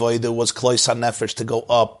Levi's avodah was Klois HaNefesh to go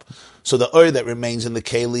up, so the oil that remains in the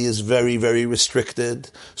keli is very, very restricted.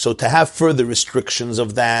 So to have further restrictions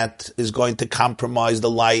of that is going to compromise the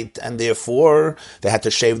light, and therefore they had to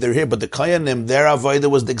shave their hair. But the Koyanim, their avodah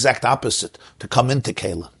was the exact opposite, to come into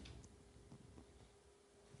kela.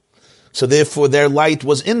 So therefore their light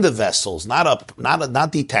was in the vessels,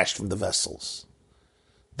 not detached from the vessels.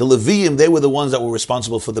 The Leviim, they were the ones that were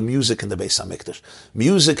responsible for the music in the Beis HaMikdash.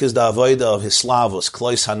 Music is the avodah of Hislavos,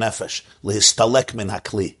 Klois HaNefesh, Lehistalek min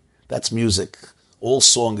hakli. That's music. All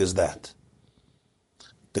song is that.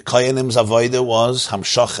 The Koyanim's avodah was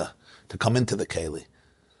Hamshacha, to come into the Keli.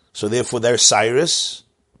 So therefore their Cyrus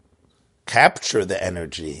capture the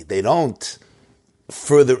energy. They don't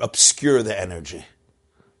further obscure the energy.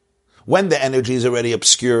 When the energy is already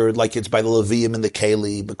obscured, like it's by the Levium in the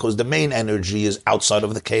Keli, because the main energy is outside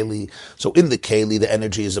of the Keli. So in the Keli, the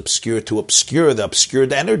energy is obscured. To obscure the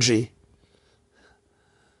obscured energy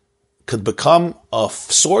could become a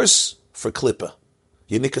source for Klippa.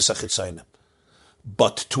 Yinikas HaChitzayim.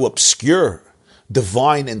 But to obscure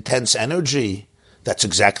divine, intense energy, that's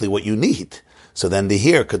exactly what you need. So then the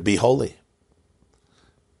here could be holy.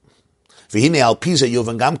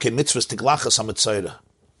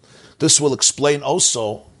 This will explain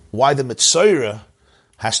also why the Mitzayra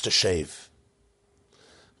has to shave.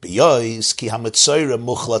 We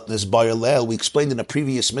explained in a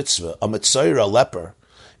previous mitzvah, a Mitzayra, a leper,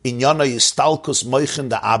 Inyana yistalkus moichen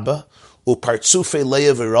da Abba, upartzufe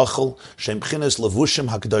leia v'rachel, shem b'chines levushim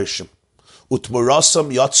hakdoshim.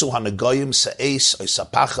 Utmurasam yatsu hanagoyim se'es, oy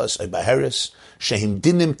sapachas, oy baheres, shehim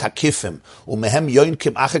dinim takifim, umehem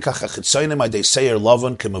yoinkim achekach achitzoynim adei seir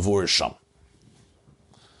lovon kemavur sham.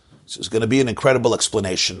 This is going to be an incredible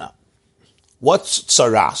explanation now. What's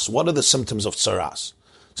tsaras? What are the symptoms of tsaras?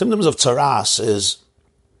 Symptoms of tsaras is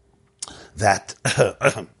that,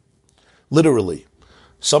 literally,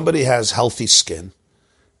 somebody has healthy skin,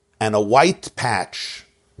 and a white patch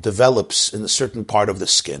develops in a certain part of the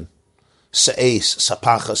skin. Se'es,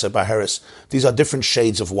 sapachas, ebaheres. These are different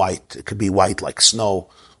shades of white. It could be white like snow,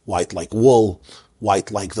 white like wool,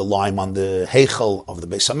 white like the lime on the heichel of the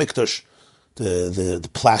Beis Hamikdash, the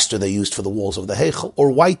plaster they used for the walls of the heichel,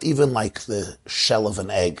 or white even like the shell of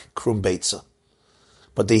an egg, krum beitza.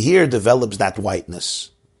 But the hair develops that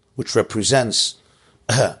whiteness, which represents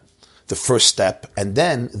the first step, and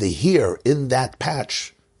then the hair in that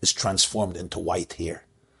patch is transformed into white hair.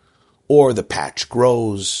 Or the patch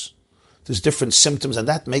grows. There's different symptoms, and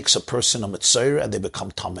that makes a person a mitzayir, and they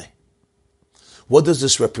become tameh. What does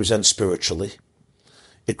this represent spiritually?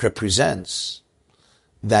 It represents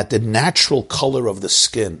that the natural color of the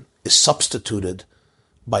skin is substituted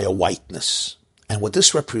by a whiteness. And what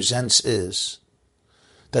this represents is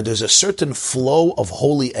that there's a certain flow of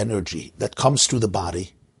holy energy that comes through the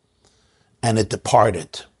body, and it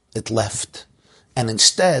departed, it left, and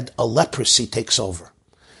instead a leprosy takes over.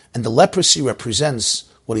 And the leprosy represents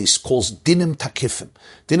what he calls dinim takifim.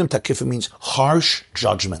 Dinim takifim means harsh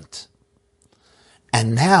judgment.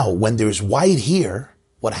 And now, when there's white hair,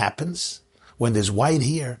 what happens? When there's white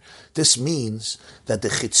hair, this means that the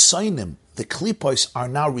chitzayim, the klipos, are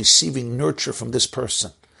now receiving nurture from this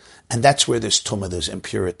person. And that's where there's tumah, there's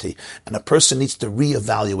impurity. And a person needs to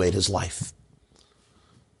reevaluate his life.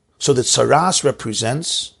 So the tsaras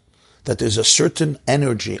represents that there's a certain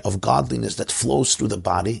energy of godliness that flows through the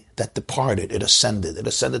body that departed, it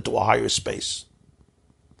ascended to a higher space.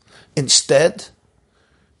 Instead,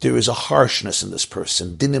 there is a harshness in this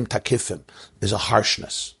person. Dinim takifim is a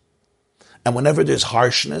harshness. And whenever there's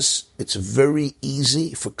harshness, it's very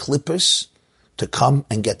easy for klippos to come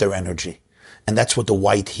and get their energy. And that's what the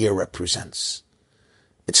white hair represents.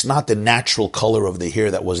 It's not the natural color of the hair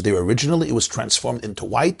that was there originally. It was transformed into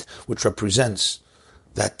white, which represents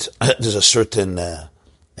that there's a certain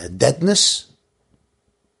deadness,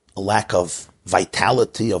 a lack of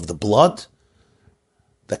vitality of the blood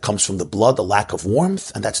that comes from the blood, a lack of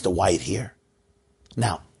warmth, and that's the white hair.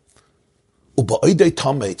 Now, when a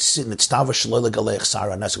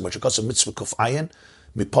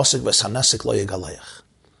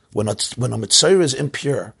mitzayir is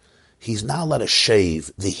impure, he's not allowed to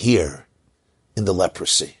shave the hair in the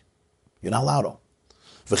leprosy. You're not allowed to.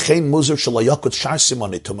 V'chein muzar shalayakut shar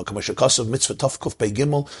simoni tuma kamashakasav mitzvah tafkuf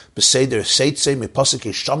beigimel b'seder seitze mipasik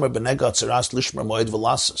yishamar b'nega atzeras lishmar moed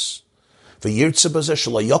v'lasas. V'yirtze b'zeh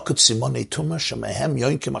shalayakut simoni tuma shemehem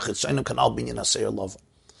yoinkim achitzayim kanal binyan aseir lova.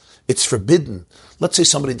 It's forbidden. Let's say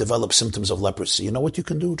somebody develops symptoms of leprosy. You know what you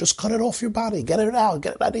can do? Just cut it off your body. Get it out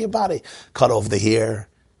of your body. Cut off the hair.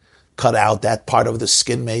 Cut out that part of the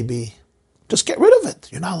skin maybe. Just get rid of it.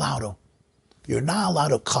 You're not allowed to. You're not allowed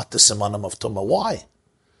to cut the simanim of tumah. Why?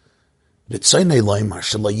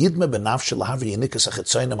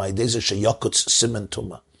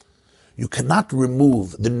 You cannot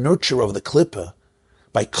remove the nurture of the klippa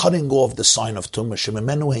by cutting off the sign of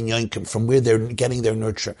tumah from where they're getting their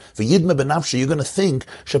nurture. You're going to think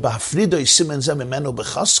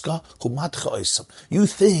you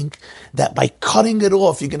think that by cutting it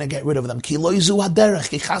off, you're going to get rid of them.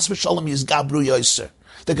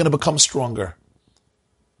 They're going to become stronger.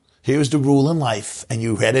 Here's the rule in life, and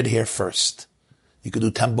you read it here first. You could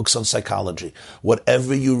do 10 books on psychology.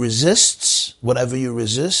 Whatever you resist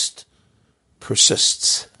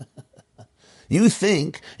persists. You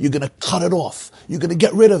think you're going to cut it off. You're going to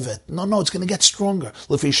get rid of it. No, it's going to get stronger.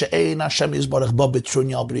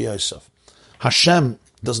 Hashem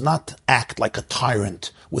does not act like a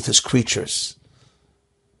tyrant with his creatures.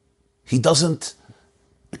 He doesn't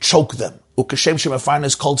choke them. Ukashem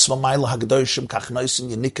shemafarnes kol tzvamayla hagdoshim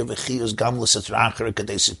kachnoisim yenika v'chiyus gam l'sitra achar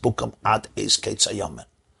kadesit bukam ad es ketzayamen.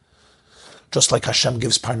 Just like Hashem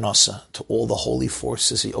gives parnasa to all the holy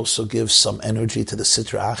forces, He also gives some energy to the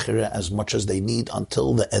Sitra Achira as much as they need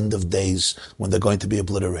until the end of days when they're going to be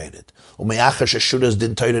obliterated. And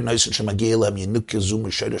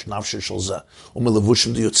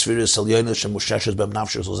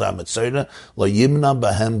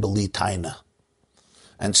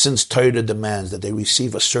since Torah demands that they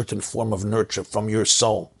receive a certain form of nurture from your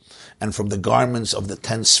soul and from the garments of the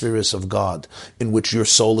 10 spheres of God in which your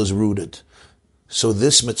soul is rooted, so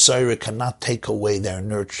this Mitzrayim cannot take away their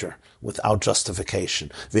nurture without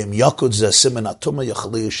justification. If you're going to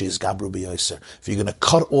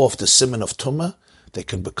cut off the siman of Tumah, they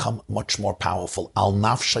can become much more powerful. Al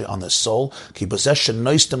nafshay, on the soul.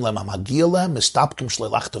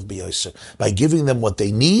 By giving them what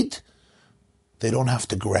they need, they don't have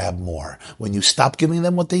to grab more. When you stop giving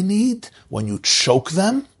them what they need, when you choke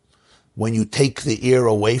them, when you take the ear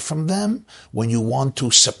away from them, when you want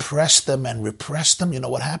to suppress them and repress them, you know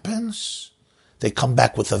what happens? They come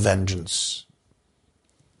back with a vengeance.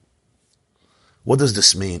 What does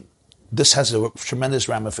this mean? This has tremendous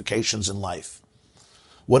ramifications in life.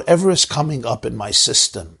 Whatever is coming up in my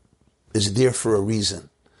system is there for a reason.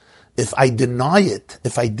 If I deny it,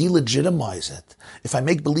 if I delegitimize it, if I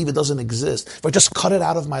make believe it doesn't exist, if I just cut it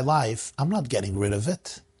out of my life, I'm not getting rid of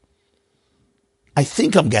it. I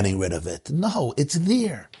think I'm getting rid of it. No, it's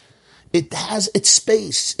there. It has its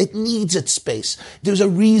space. It needs its space. There's a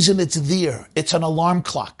reason it's there. It's an alarm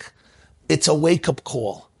clock. It's a wake-up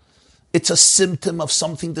call. It's a symptom of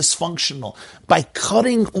something dysfunctional. By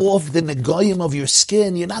cutting off the negoyim of your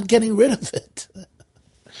skin, you're not getting rid of it.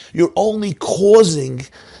 You're only causing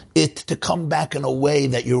it to come back in a way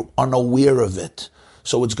that you're unaware of it.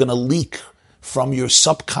 So it's going to leak from your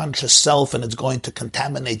subconscious self, and it's going to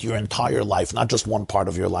contaminate your entire life, not just one part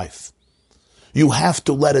of your life. You have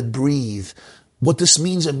to let it breathe. What this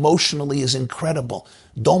means emotionally is incredible.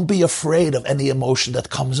 Don't be afraid of any emotion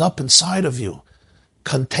that comes up inside of you.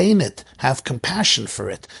 Contain it. Have compassion for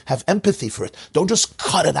it. Have empathy for it. Don't just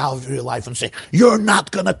cut it out of your life and say, you're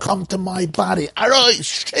not going to come to my body. Arois,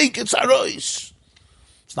 shake it, arois.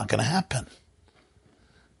 It's not going to happen.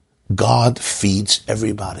 God feeds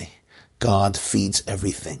everybody. God feeds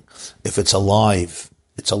everything. If it's alive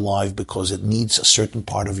because it needs a certain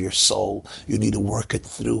part of your soul. You need to work it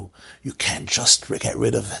through. You can't just get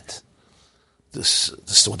rid of it. This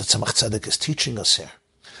is what the Tzemach Tzedek is teaching us here.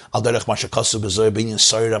 The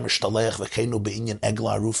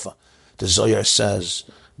Zohar says,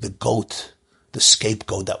 the goat, the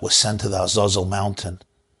scapegoat that was sent to the Azazel mountain,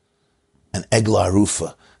 and Egla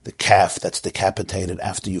Arufa, the calf that's decapitated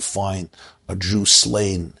after you find a Jew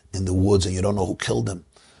slain in the woods and you don't know who killed him.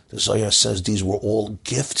 The Zohar says these were all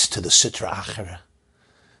gifts to the Sitra Achara.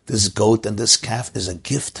 This goat and this calf is a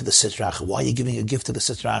gift to the Sitra Achara. Why are you giving a gift to the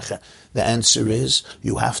Sitra Achara? The answer is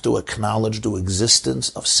you have to acknowledge the existence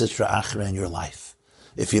of Sitra Achara in your life.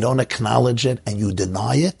 If you don't acknowledge it and you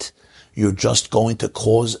deny it, you're just going to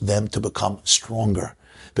cause them to become stronger.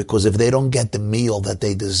 Because if they don't get the meal that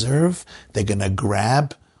they deserve, they're going to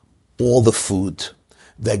grab all the food.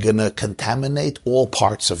 They're going to contaminate all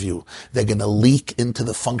parts of you. They're going to leak into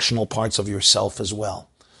the functional parts of yourself as well.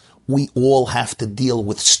 We all have to deal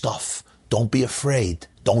with stuff. Don't be afraid.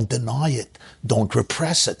 Don't deny it. Don't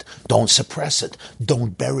repress it. Don't suppress it.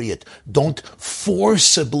 Don't bury it. Don't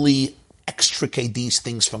forcibly extricate these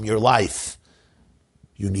things from your life.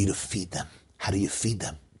 You need to feed them. How do you feed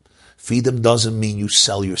them? Feed them doesn't mean you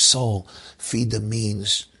sell your soul. Feed them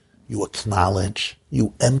means you acknowledge,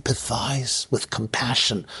 you empathize with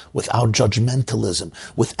compassion, without judgmentalism,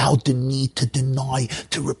 without the need to deny,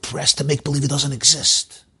 to repress, to make believe it doesn't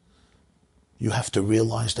exist. You have to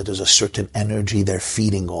realize that there's a certain energy they're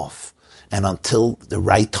feeding off. And until the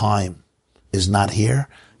right time is not here,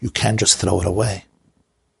 you can't just throw it away.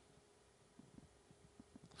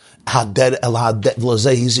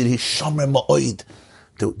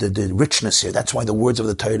 The richness here, that's why the words of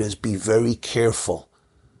the Torah is be very careful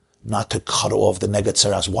not to cut off the Neged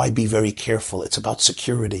Saras. Why be very careful? It's about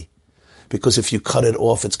security. Because if you cut it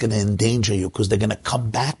off, it's going to endanger you because they're going to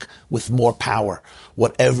come back with more power.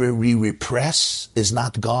 Whatever we repress is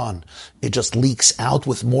not gone. It just leaks out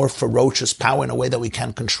with more ferocious power in a way that we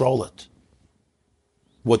can't control it.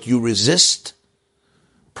 What you resist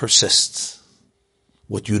persists.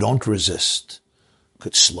 What you don't resist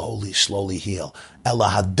could slowly heal.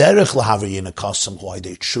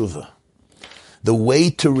 The way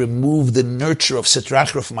to remove the nurture of Sitra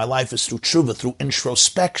Achra from my life is through tshuva, through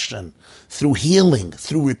introspection, through healing,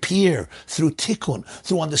 through repair, through tikkun,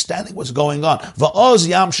 through understanding what's going on.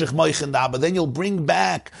 Then you'll bring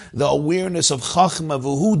back the awareness of Chachma,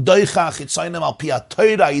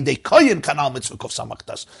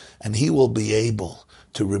 and he will be able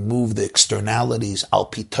to remove the externalities al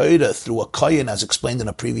pitoida through a koyin, as explained in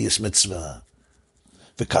a previous mitzvah.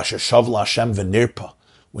 V'kasher shavla Hashem v'nirpa.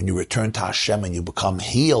 When you return to Hashem and you become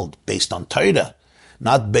healed based on Torah,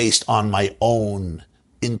 not based on my own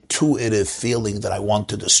intuitive feeling that I want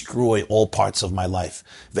to destroy all parts of my life.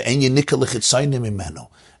 And now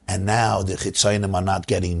the chitzayim are not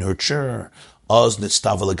getting nurture.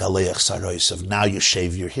 Now you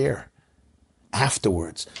shave your hair.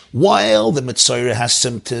 Afterwards, while the Mitzorah has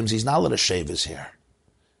symptoms, he's not allowed to shave his hair.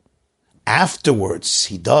 Afterwards,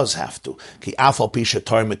 he does have to.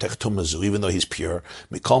 Even though he's pure,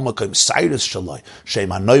 the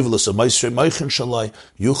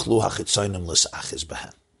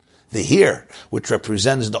hair, which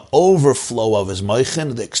represents the overflow of his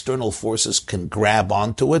moichin, the external forces can grab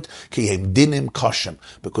onto it,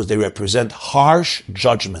 because they represent harsh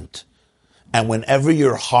judgment. And whenever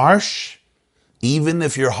you're harsh, even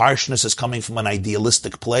if your harshness is coming from an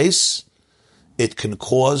idealistic place, it can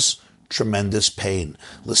cause tremendous pain.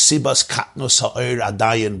 Because he went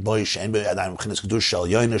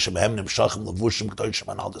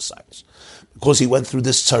through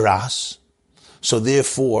this tzaras, so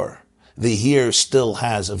therefore the hair still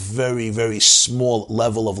has a very, very small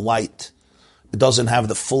level of light. It doesn't have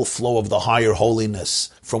the full flow of the higher holiness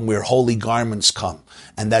from where holy garments come,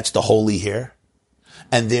 and that's the holy hair.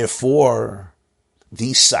 And therefore,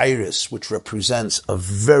 the Cyrus, which represents a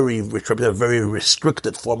very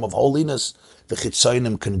restricted form of holiness, the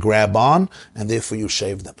chitzayim can grab on, and therefore you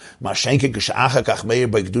shave them. Once the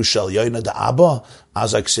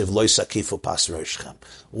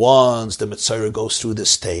Mitzorah goes through this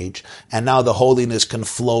stage, and now the holiness can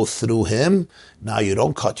flow through him, now you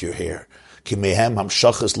don't cut your hair.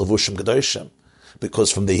 Because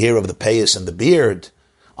from the hair of the payas and the beard,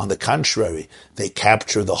 on the contrary, they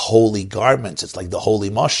capture the holy garments. It's like the holy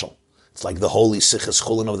mashal. It's like the holy sichas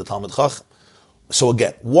chulin of the Talmud Chacham. So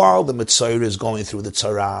again, while the Mitzorah is going through the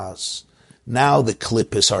tzaras, now the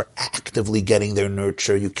klippos are actively getting their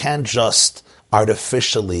nurture. You can't just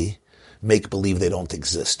artificially make believe they don't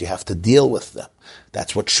exist. You have to deal with them.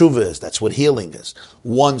 That's what tshuva is. That's what healing is.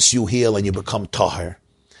 Once you heal and you become tahir,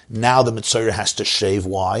 now the Mitzorah has to shave.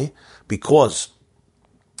 Why? Because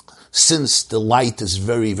since the light is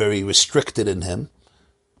very, very restricted in him,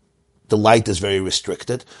 the light is very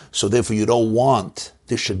restricted, so therefore you don't want,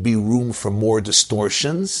 there should be room for more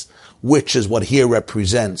distortions, which is what here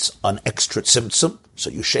represents an extra tzimtzum, so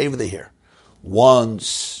you shave the hair.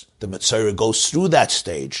 Once the Mitzorah goes through that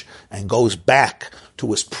stage and goes back to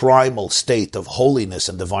his primal state of holiness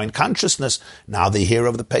and divine consciousness, now the hair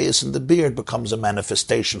of the payas and the beard becomes a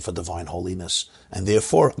manifestation for divine holiness. And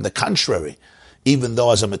therefore, on the contrary, even though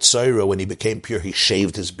as a Mitzorah, when he became pure, he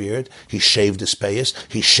shaved his beard, he shaved his payas,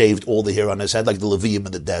 he shaved all the hair on his head, like the Levium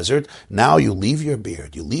in the desert. Now you leave your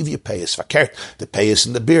beard, you leave your payas. Fakert, the payas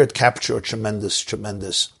and the beard capture a tremendous,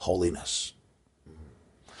 tremendous holiness.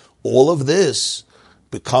 All of this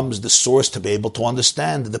becomes the source to be able to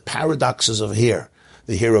understand the paradoxes of hair.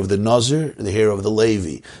 The hair of the Nazir, the hair of the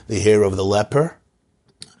Levi, the hair of the leper,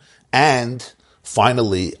 and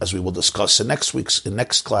finally, as we will discuss in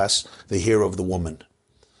next class, the hair of the woman,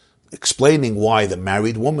 explaining why the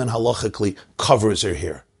married woman halachically covers her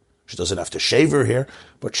hair. She doesn't have to shave her hair,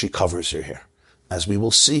 but she covers her hair, as we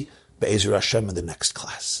will see Be'ezer Hashem in the next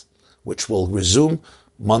class, which will resume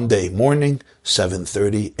Monday morning,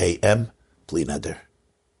 7:30 a.m. Bli Neder.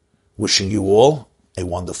 Wishing you all a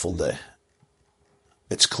wonderful day.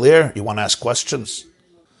 It's clear? You want to ask questions?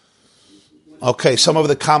 Okay, some of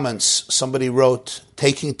the comments. Somebody wrote,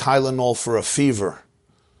 taking Tylenol for a fever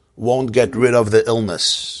won't get rid of the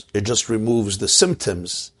illness. It just removes the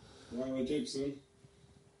symptoms. Why would it take some?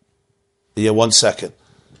 Yeah, 1 second.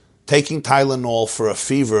 Taking Tylenol for a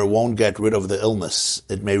fever won't get rid of the illness.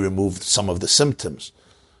 It may remove some of the symptoms.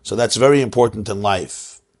 So that's very important in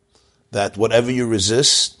life, that whatever you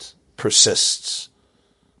resist persists.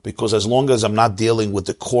 Because as long as I'm not dealing with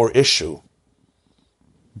the core issue,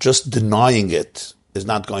 just denying it is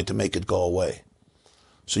not going to make it go away.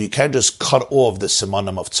 So you can't just cut off the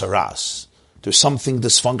simanim of tzaras. There's something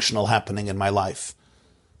dysfunctional happening in my life.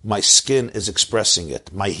 My skin is expressing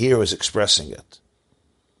it. My hair is expressing it.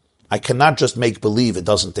 I cannot just make believe it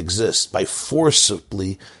doesn't exist by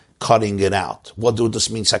forcibly cutting it out. What does this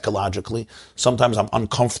mean psychologically? Sometimes I'm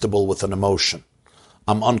uncomfortable with an emotion.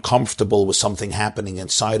 I'm uncomfortable with something happening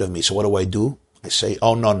inside of me. So what do? I say,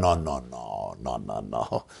 oh, no.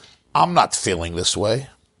 I'm not feeling this way.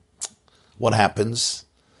 What happens?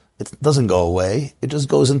 It doesn't go away. It just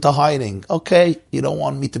goes into hiding. Okay, you don't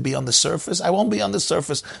want me to be on the surface? I won't be on the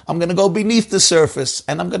surface. I'm going to go beneath the surface,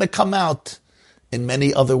 and I'm going to come out in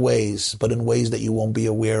many other ways, but in ways that you won't be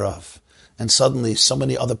aware of. And suddenly, so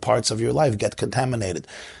many other parts of your life get contaminated.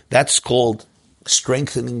 That's called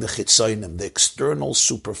strengthening the chitzonim, the external,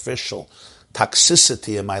 superficial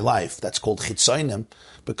toxicity in my life. That's called chitzonim,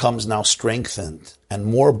 becomes now strengthened and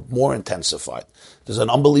more intensified. There's an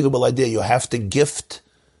unbelievable idea. You have to gift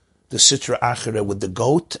the Sitra Achira with the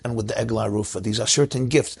goat and with the Egla Arufa. These are certain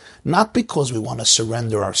gifts. Not because we want to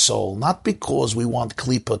surrender our soul, not because we want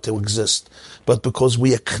Klippa to exist, but because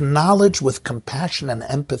we acknowledge with compassion and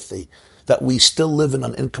empathy that we still live in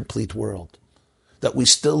an incomplete world, that we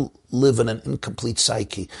still live in an incomplete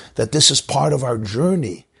psyche, that this is part of our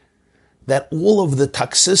journey, that all of the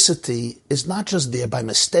toxicity is not just there by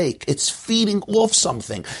mistake, it's feeding off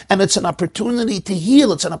something, and it's an opportunity to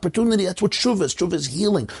heal, it's an opportunity, that's what Tshuva is. Tshuva is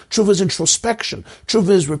healing, Tshuva is introspection,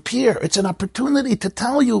 Tshuva is repair. It's an opportunity to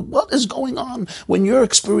tell you what is going on when you're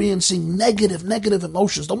experiencing negative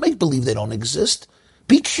emotions. Don't make believe they don't exist.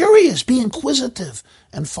 Be curious, be inquisitive,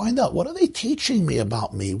 and find out, what are they teaching me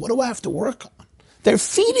about me? What do I have to work on? They're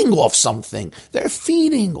feeding off something. They're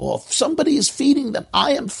feeding off. Somebody is feeding them.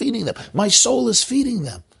 I am feeding them. My soul is feeding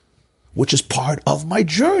them, which is part of my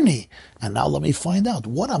journey. And now let me find out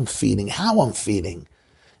what I'm feeding, how I'm feeding,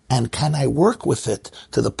 and can I work with it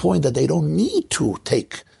to the point that they don't need to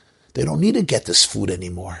get this food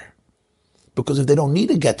anymore. Because if they don't need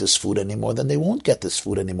to get this food anymore, then they won't get this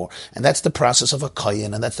food anymore. And that's the process of a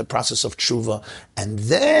kayin, and that's the process of tshuva. And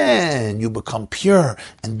then you become pure,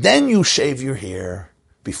 and then you shave your hair.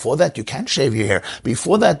 Before that, you can't shave your hair.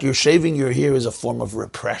 Before that, you're shaving your hair is a form of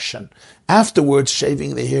repression. Afterwards,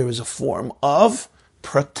 shaving the hair is a form of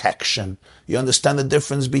protection. You understand the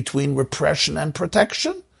difference between repression and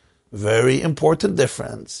protection? Very important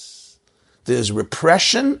difference. There's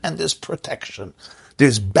repression and there's protection.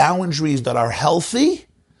 There's boundaries that are healthy,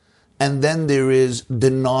 and then there is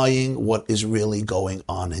denying what is really going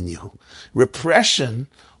on in you. Repression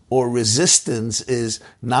or resistance is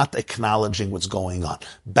not acknowledging what's going on.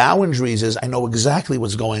 Boundaries is, I know exactly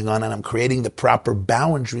what's going on, and I'm creating the proper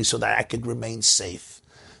boundaries so that I can remain safe.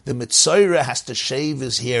 The Mitzorah has to shave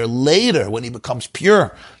his hair later when he becomes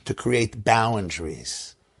pure to create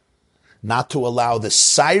boundaries. Not to allow the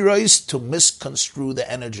Sairos to misconstrue the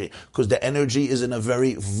energy, because the energy is in a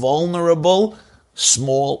very vulnerable,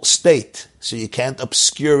 small state. So you can't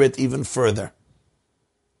obscure it even further.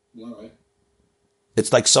 All right.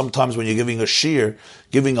 It's like sometimes when you're giving a shir,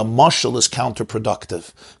 giving a mashal is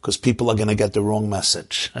counterproductive, because people are going to get the wrong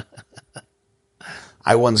message.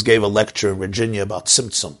 I once gave a lecture in Virginia about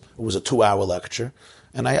Tzimtzum. It was a 2-hour lecture.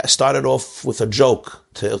 And I started off with a joke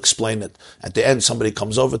to explain it. At the end, somebody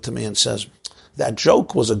comes over to me and says, that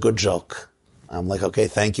joke was a good joke. I'm like, okay,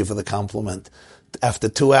 thank you for the compliment. After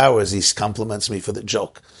 2 hours, he compliments me for the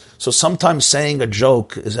joke. So sometimes saying a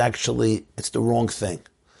joke is actually, it's the wrong thing.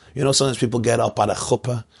 You know, sometimes people get up at a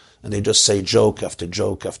chuppah and they just say joke after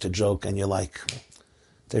joke after joke, and you're like,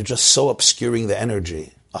 they're just so obscuring the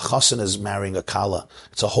energy. A chassan is marrying a kala.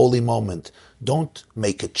 It's a holy moment. Don't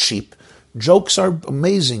make it cheap. Jokes are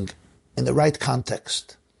amazing in the right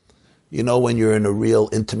context. You know, when you're in a real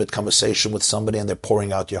intimate conversation with somebody and they're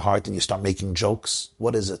pouring out your heart and you start making jokes,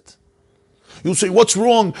 what is it? You'll say, what's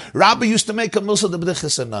wrong? Rabbi used to make a milsa de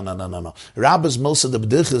b'dichis. No. Rabbi's milsa de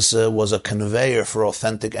b'dichis was a conveyor for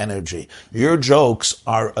authentic energy. Your jokes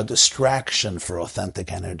are a distraction for authentic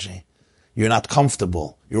energy. You're not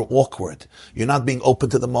comfortable. You're awkward. You're not being open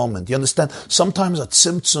to the moment. You understand? Sometimes a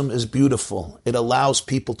tzimtzum is beautiful. It allows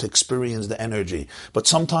people to experience the energy. But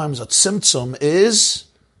sometimes a tzimtzum is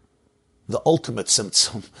the ultimate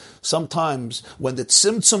tzimtzum. Sometimes when the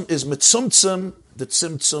tzimtzum is mitzumtzum, the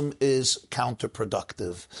tzimtzum is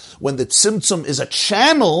counterproductive. When the tzimtzum is a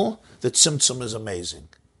channel, the tzimtzum is amazing.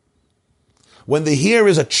 When the here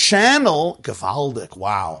is a channel, gewaldig,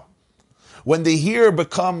 wow. When the here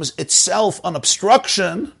becomes itself an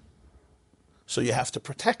obstruction, so you have to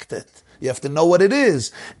protect it. You have to know what it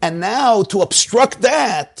is. And now to obstruct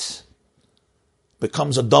that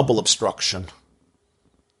becomes a double obstruction.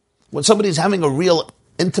 When somebody's having a real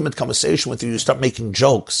intimate conversation with you, you start making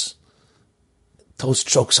jokes. Those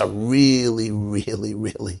jokes are really,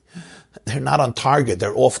 they're not on target.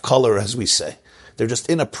 They're off color, as we say. They're just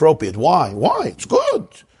inappropriate. Why? It's good.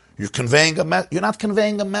 You're conveying you're not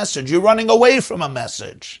conveying a message. You're running away from a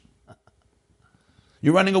message.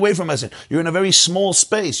 You're running away from message. You're in a very small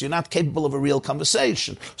space. You're not capable of a real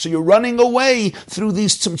conversation. So you're running away through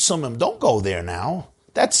these tzimtzumim. Don't go there now.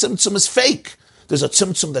 That tzimtzum is fake. There's a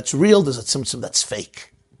tzimtzum that's real. There's a tzimtzum that's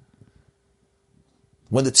fake.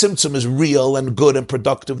 When the tzimtzum is real and good and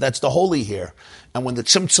productive, that's the holy here. And when the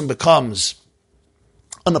tzimtzum becomes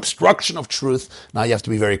an obstruction of truth, now you have to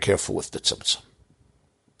be very careful with the tzimtzum.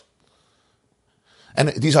 And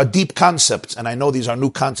these are deep concepts, and I know these are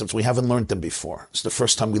new concepts. We haven't learned them before. It's the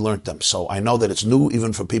first time we learned them. So I know that it's new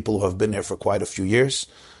even for people who have been here for quite a few years.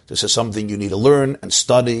 This is something you need to learn and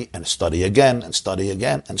study again, and study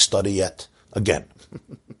again, and study yet again.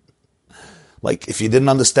 Like, if you didn't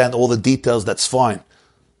understand all the details, that's fine.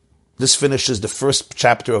 This finishes the first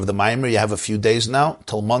chapter of the Maimer. You have a few days now.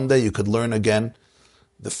 Till Monday, you could learn again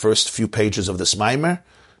the first few pages of this Maimer,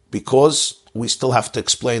 because we still have to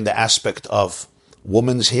explain the aspect of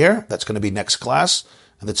woman's here. That's going to be next class.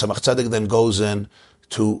 And the Tzemach Tzedek then goes in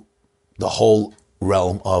to the whole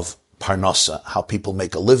realm of Parnasa, how people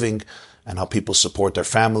make a living and how people support their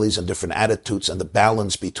families and different attitudes and the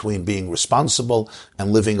balance between being responsible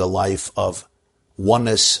and living a life of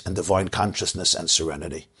oneness and divine consciousness and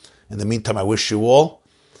serenity. In the meantime, I wish you all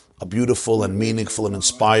a beautiful and meaningful and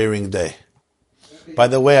inspiring day. By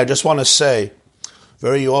the way, I just want to say,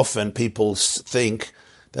 very often people think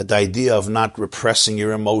that the idea of not repressing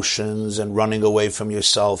your emotions and running away from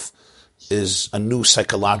yourself is a new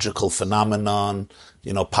psychological phenomenon,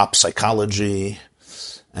 pop psychology,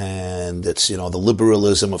 and it's, the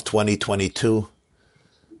liberalism of 2022.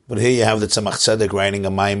 But here you have the Tzemach Tzedek writing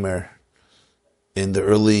a Maimer in the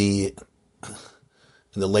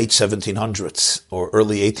late 1700s or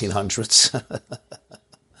early 1800s.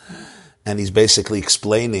 And he's basically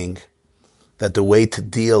explaining that the way to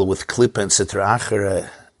deal with Klippa and Sitra Achra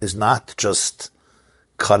is not just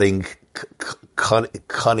cutting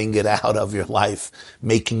it out of your life,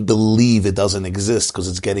 making believe it doesn't exist because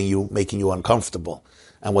it's making you uncomfortable.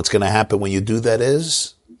 And what's going to happen when you do that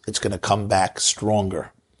is, it's going to come back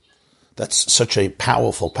stronger. That's such a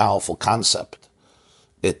powerful, powerful concept.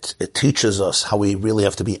 It teaches us how we really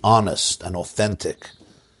have to be honest and authentic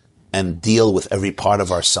and deal with every part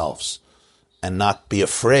of ourselves and not be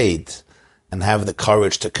afraid and have the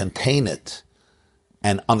courage to contain it.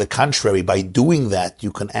 And on the contrary, by doing that,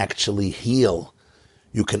 you can actually heal.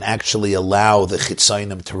 You can actually allow the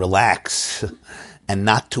chitzayim to relax and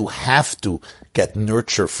not to have to get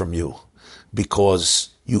nurture from you, because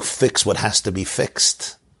you fix what has to be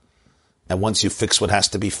fixed. And once you fix what has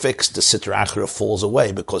to be fixed, the Sitra Achra falls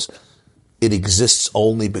away, because it exists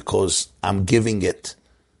only because I'm giving it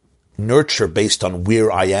nurture based on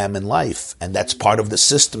where I am in life. And that's part of the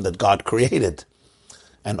system that God created.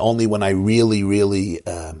 And only when I really, really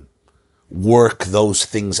work those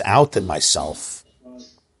things out in myself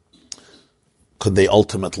could they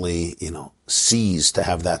ultimately, cease to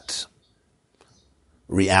have that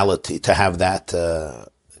reality, to have that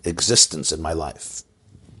existence in my life.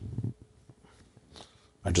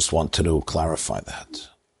 I just wanted to clarify that.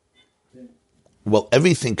 Well,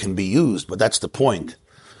 everything can be used, but that's the point.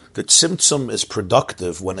 The tzimtzum is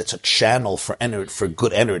productive when it's a channel for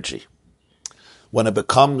good energy. When it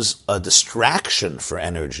becomes a distraction for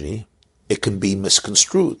energy, it can be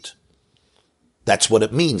misconstrued. That's what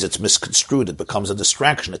it means. It's misconstrued. It becomes a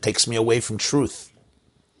distraction. It takes me away from truth.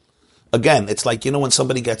 Again, it's like, when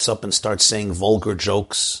somebody gets up and starts saying vulgar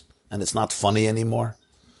jokes and it's not funny anymore.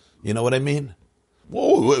 You know what I mean?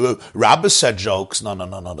 Whoa, Rabbah said jokes. No,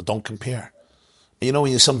 don't compare.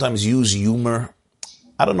 When you sometimes use humor,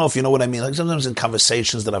 I don't know if you know what I mean. Like sometimes in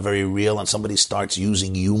conversations that are very real and somebody starts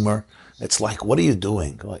using humor, it's like, what are you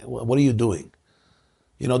doing? What are you doing?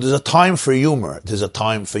 There's a time for humor. There's a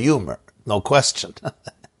time for humor. No question.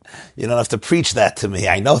 You don't have to preach that to me.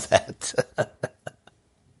 I know that.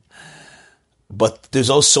 But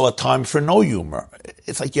there's also a time for no humor.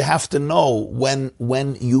 It's like you have to know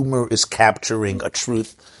when humor is capturing a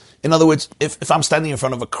truth. In other words, if I'm standing in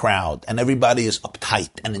front of a crowd and everybody is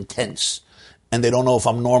uptight and intense and they don't know if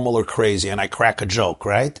I'm normal or crazy and I crack a joke,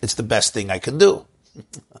 right? It's the best thing I can do.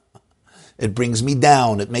 It brings me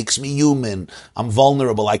down. It makes me human. I'm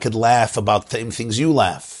vulnerable. I could laugh about the same things you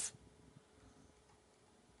laugh.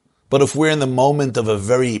 But if we're in the moment of a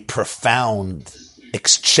very profound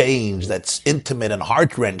exchange that's intimate and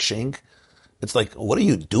heart-wrenching, it's like, what are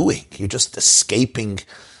you doing? You're just escaping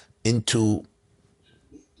into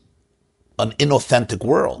an inauthentic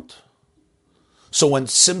world. So when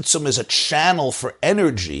Tzimtzum is a channel for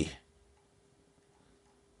energy,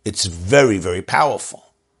 it's very, very powerful.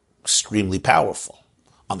 Extremely powerful.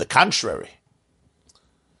 On the contrary,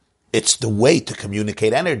 it's the way to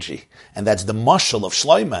communicate energy. And that's the mashal of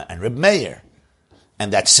Shlomo and Reb Meir.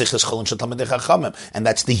 And that's Sichas Chulin Shel Talmidei Chachamim. And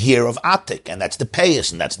that's the year of Atik. And that's the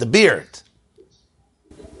payas. And that's the beard.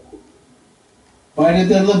 Why did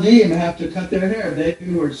the Levim have to cut their hair? They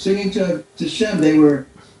were singing to Shem. They were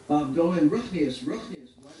going Ruchnius.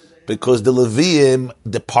 Because the Leviim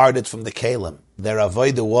departed from the Kalim. Their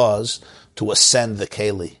avodah was to ascend the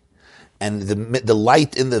Keli. And the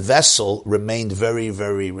light in the vessel remained very,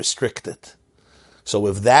 very restricted. So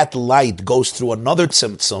if that light goes through another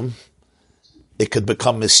tzimtzum, it could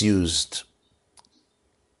become misused.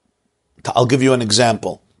 I'll give you an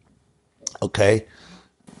example. Okay?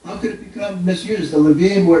 How could it become misused? The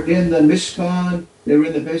Levim were in the Mishkan, they were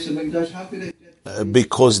in the base of Mikdash. How could it get...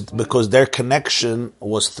 Because their connection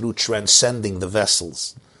was through transcending the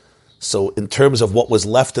vessels. So in terms of what was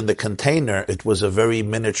left in the container, it was a very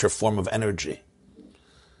miniature form of energy.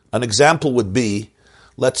 An example would be,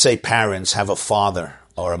 let's say parents have a father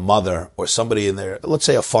or a mother or somebody in there, let's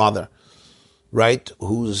say a father, right,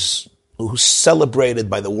 who's celebrated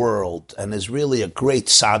by the world and is really a great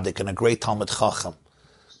tzaddik and a great Talmid Chacham,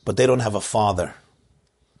 but they don't have a father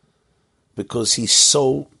because he's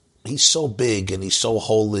so big and he's so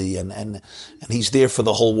holy and he's there for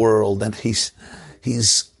the whole world and he's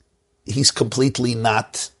completely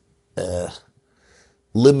not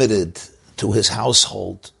limited to his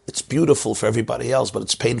household. It's beautiful for everybody else, but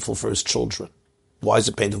it's painful for his children. Why is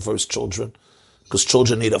it painful for his children? Because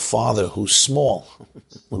children need a father who's small,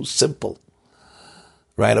 who's simple,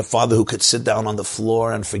 right? A father who could sit down on the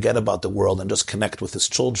floor and forget about the world and just connect with his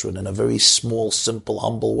children in a very small, simple,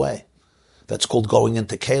 humble way. That's called going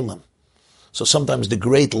into Kalim. So sometimes the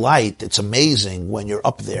great light, it's amazing when you're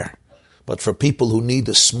up there. But for people who need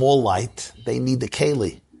a small light, they need the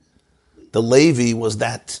Keli. The Levi was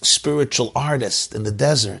that spiritual artist in the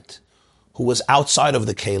desert who was outside of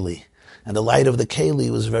the Keli. And the light of the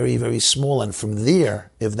Keli was very, very small. And from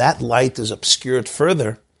there, if that light is obscured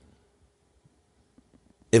further,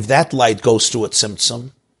 if that light goes through a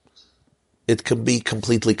tzimtzum, it can be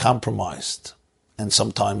completely compromised and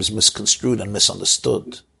sometimes misconstrued and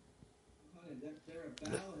misunderstood.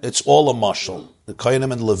 It's all a mashal. The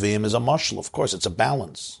Kohanim and Levim is a mashal. Of course, it's a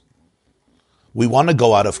balance. We want to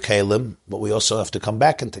go out of Kalim, but we also have to come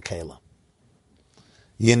back into Kalim.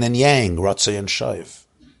 Yin and Yang, Ratzah and Shaiv.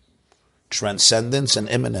 Transcendence and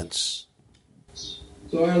immanence.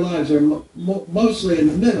 So our lives are mostly in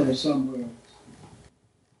the middle somewhere.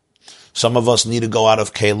 Some of us need to go out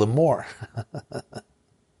of Kalim more.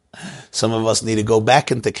 Some of us need to go back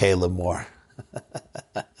into Kalim more.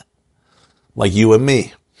 Like you and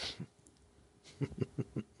me.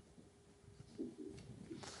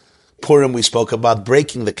 Purim, we spoke about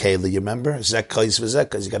breaking the keli. You remember? Zekkais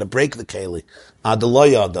v'zekkas. You got to break the keli.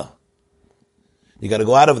 Adaloyada. You got to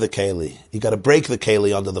go out of the keli. You got to break the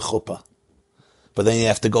keli under the chuppah. But then you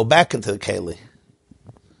have to go back into the keli.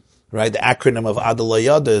 Right? The acronym of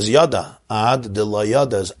Adaloyada is Yada.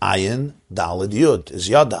 Adaloyada is Ayin, Dalid, Yud is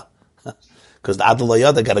Yada. Because the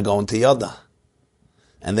Adaloyada got to go into Yada.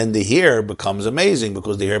 And then the hair becomes amazing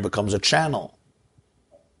because the hair becomes a channel.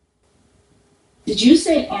 Did you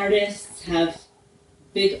say artists have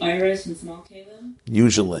big iris and small kalim?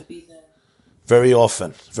 Usually. Very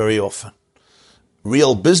often.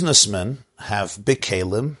 Real businessmen have big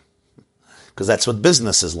kalim because that's what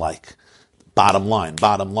business is like. Bottom line.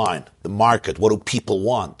 The market, what do people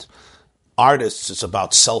want? Artists, it's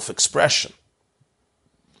about self-expression.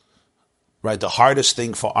 Right? The hardest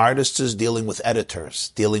thing for artists is dealing with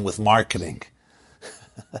editors, dealing with marketing.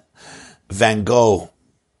 Van Gogh,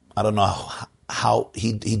 I don't know how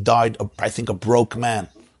he died, I think a broke man.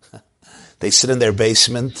 They sit in their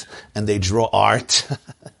basement and they draw art.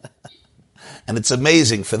 And it's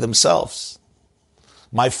amazing for themselves.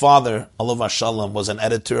 My father, Alav Shalom, was an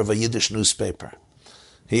editor of a Yiddish newspaper.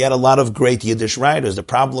 He had a lot of great Yiddish writers. The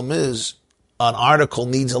problem is, an article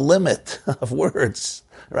needs a limit of words,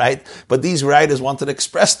 right? But these writers wanted to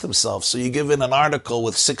express themselves. So you give in an article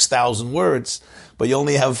with 6,000 words, but you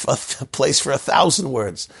only have a place for 1,000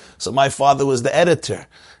 words. So my father was the editor.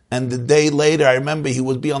 And the day later, I remember he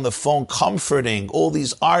would be on the phone comforting all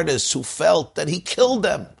these artists who felt that he killed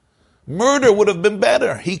them. Murder would have been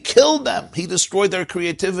better. He killed them. He destroyed their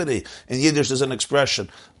creativity. In Yiddish, there's an expression,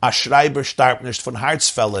 a Schreiber starbt nicht von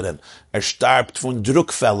Herzfällen, starbt von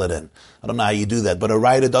Druckfällen. I don't know how you do that, but a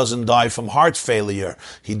writer doesn't die from heart failure.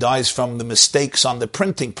 He dies from the mistakes on the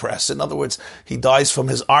printing press. In other words, he dies from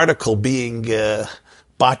his article being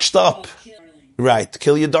botched up. Right,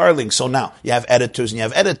 kill your darling. So now, you have editors and you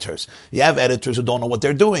have editors. You have editors who don't know what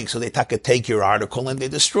they're doing, so they take your article and they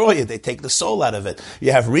destroy it. They take the soul out of it.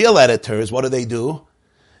 You have real editors, what do?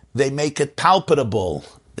 They make it palpable.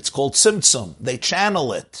 It's called tzimtzum. They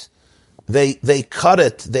channel it. they cut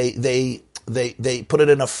it, they put it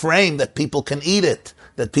in a frame that people can eat it,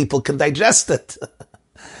 that people can digest it.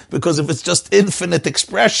 Because if it's just infinite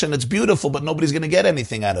expression, it's beautiful, but nobody's going to get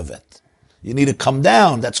anything out of it. You need to come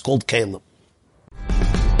down. That's called Caleb.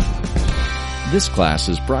 This class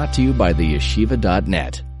is brought to you by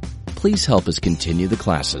theyeshiva.net. Please help us continue the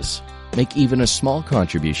classes. Make even a small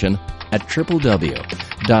contribution at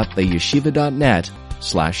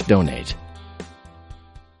www.theyeshiva.net/donate.